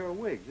one of your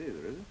wigs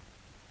either, is it?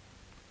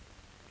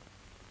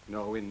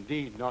 No,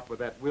 indeed, not with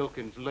that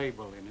Wilkins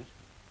label in it.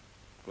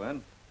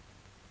 Glenn?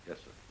 Yes,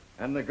 sir.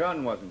 And the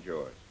gun wasn't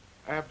yours?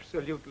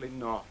 Absolutely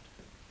not.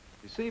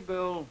 You see,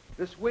 Bill,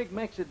 this wig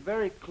makes it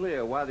very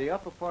clear why the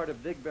upper part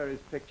of Digberry's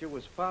picture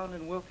was found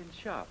in Wilkins'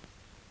 shop.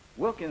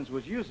 Wilkins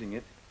was using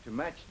it to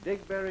match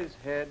Digberry's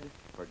head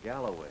for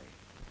Galloway.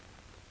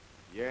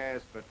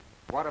 Yes, but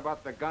what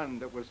about the gun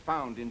that was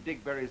found in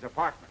Digberry's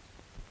apartment?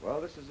 Well,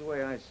 this is the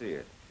way I see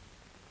it.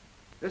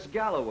 This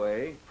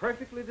Galloway,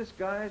 perfectly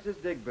disguised as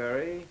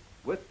Digberry,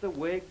 with the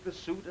wig, the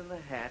suit, and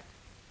the hat,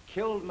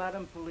 killed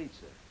Madame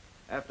Politza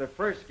after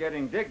first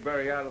getting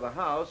Digberry out of the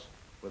house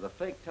with a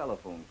fake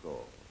telephone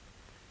call.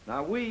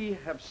 Now, we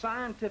have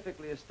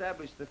scientifically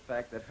established the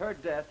fact that her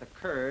death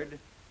occurred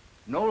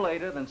no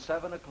later than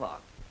 7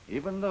 o'clock,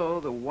 even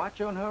though the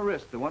watch on her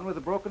wrist, the one with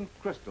the broken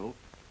crystal,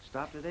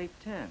 stopped at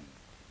 8:10.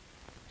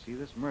 See,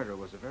 this murderer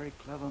was a very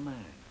clever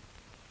man.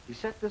 He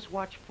set this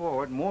watch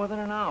forward more than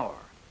an hour,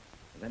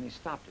 and then he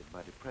stopped it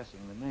by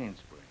depressing the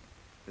mainspring.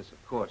 This,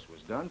 of course,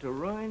 was done to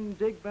ruin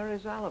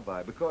Digberry's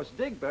alibi, because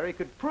Digberry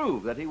could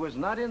prove that he was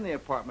not in the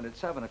apartment at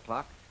 7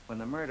 o'clock when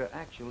the murder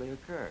actually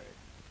occurred.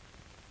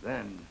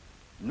 Then,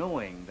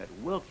 knowing that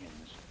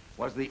Wilkins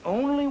was the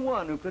only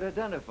one who could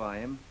identify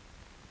him,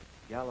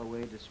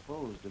 Galloway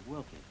disposed of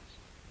Wilkins.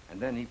 And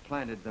then he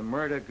planted the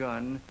murder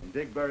gun in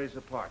Digberry's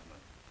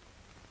apartment.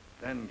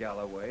 Then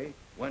Galloway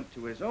went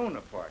to his own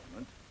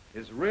apartment,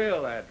 his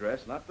real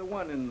address, not the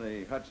one in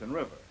the Hudson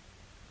River.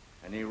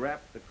 And he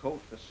wrapped the coat,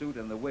 the suit,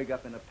 and the wig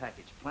up in a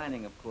package,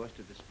 planning, of course,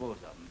 to dispose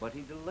of them. But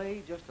he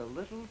delayed just a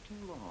little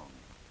too long.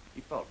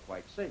 He felt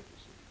quite safe, you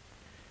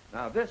see.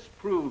 Now, this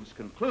proves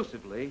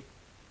conclusively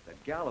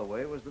that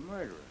Galloway was the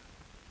murderer.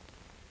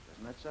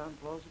 Doesn't that sound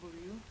plausible to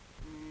you?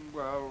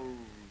 Well,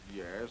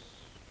 yes,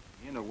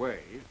 in a way.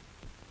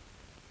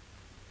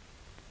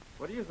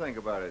 What do you think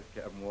about it,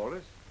 Captain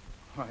Walters?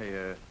 Why,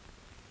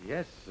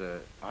 yes,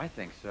 I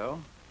think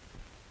so.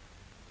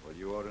 Well,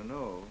 you ought to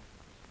know,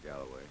 Mr.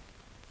 Galloway.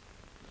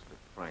 Mr.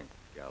 Frank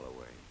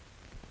Galloway.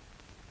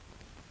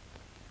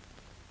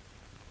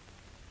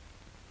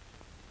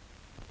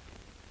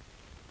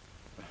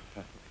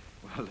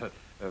 Well,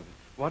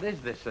 what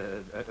is this,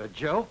 a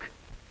joke?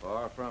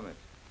 Far from it.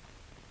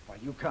 Why,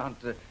 you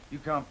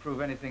can't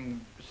prove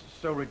anything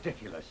so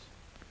ridiculous.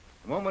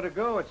 A moment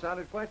ago, it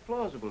sounded quite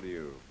plausible to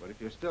you. But if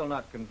you're still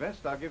not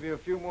convinced, I'll give you a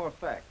few more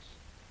facts.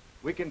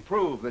 We can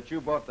prove that you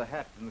bought the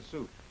hat and the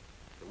suit.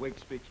 The wig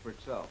speaks for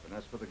itself. And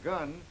as for the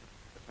gun,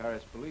 the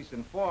Paris police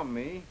informed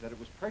me that it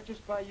was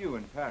purchased by you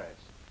in Paris.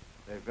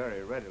 They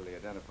very readily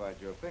identified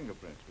your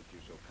fingerprints, which you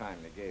so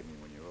kindly gave me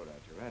when you wrote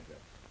out your address.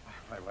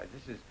 Why,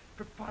 this is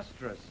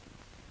preposterous.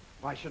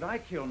 Why should I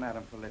kill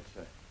Madame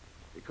Politza?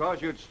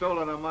 Because you'd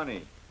stolen her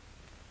money.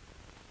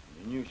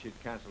 You knew she'd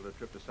canceled her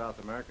trip to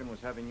South America and was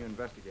having you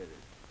investigated.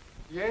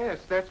 Yes,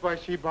 that's why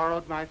she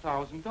borrowed my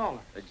 $1,000.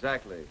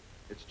 Exactly.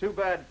 It's too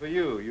bad for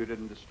you you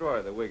didn't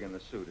destroy the wig and the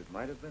suit. It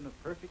might have been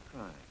a perfect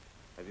crime.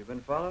 Have you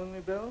been following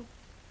me, Bill?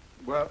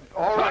 Well,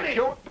 all right,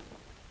 Joe.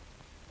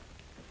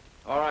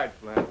 All right,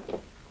 Flint.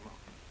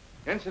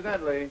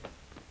 Incidentally,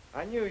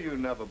 I knew you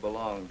never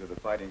belonged to the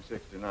Fighting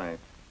 69th.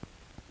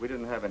 We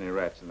didn't have any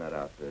rats in that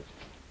outfit.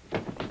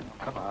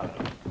 Come on.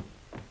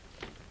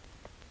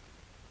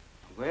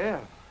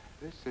 Well,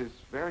 this is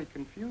very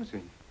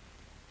confusing.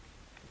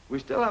 We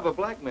still have a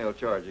blackmail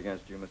charge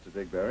against you, Mr.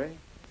 Digberry.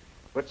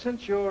 But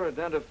since your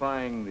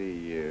identifying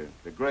the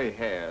gray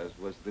hairs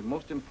was the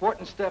most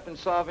important step in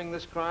solving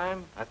this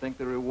crime, I think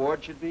the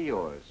reward should be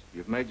yours.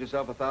 You've made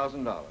yourself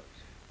 $1,000.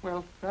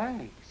 Well,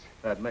 thanks.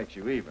 That makes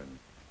you even.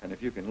 And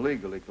if you can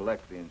legally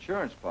collect the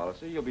insurance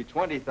policy, you'll be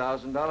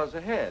 $20,000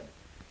 ahead.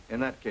 In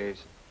that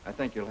case, I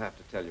think you'll have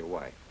to tell your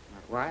wife.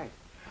 My wife?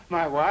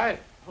 My wife?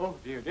 Oh,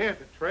 dear, the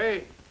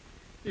train.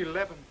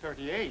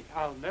 11:38.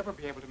 I'll never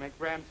be able to make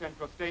Grand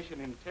Central Station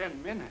in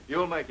 10 minutes.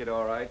 You'll make it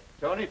all right.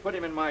 Tony, put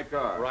him in my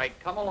car. Right.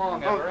 Come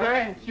along, Oh, Everett.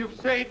 thanks. You've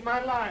saved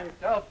my life.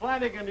 Tell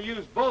Flanagan to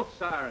use both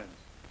sirens.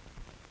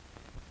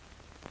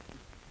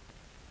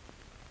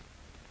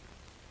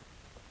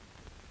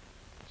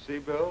 See,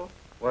 Bill,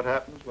 what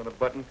happens when a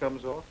button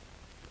comes off?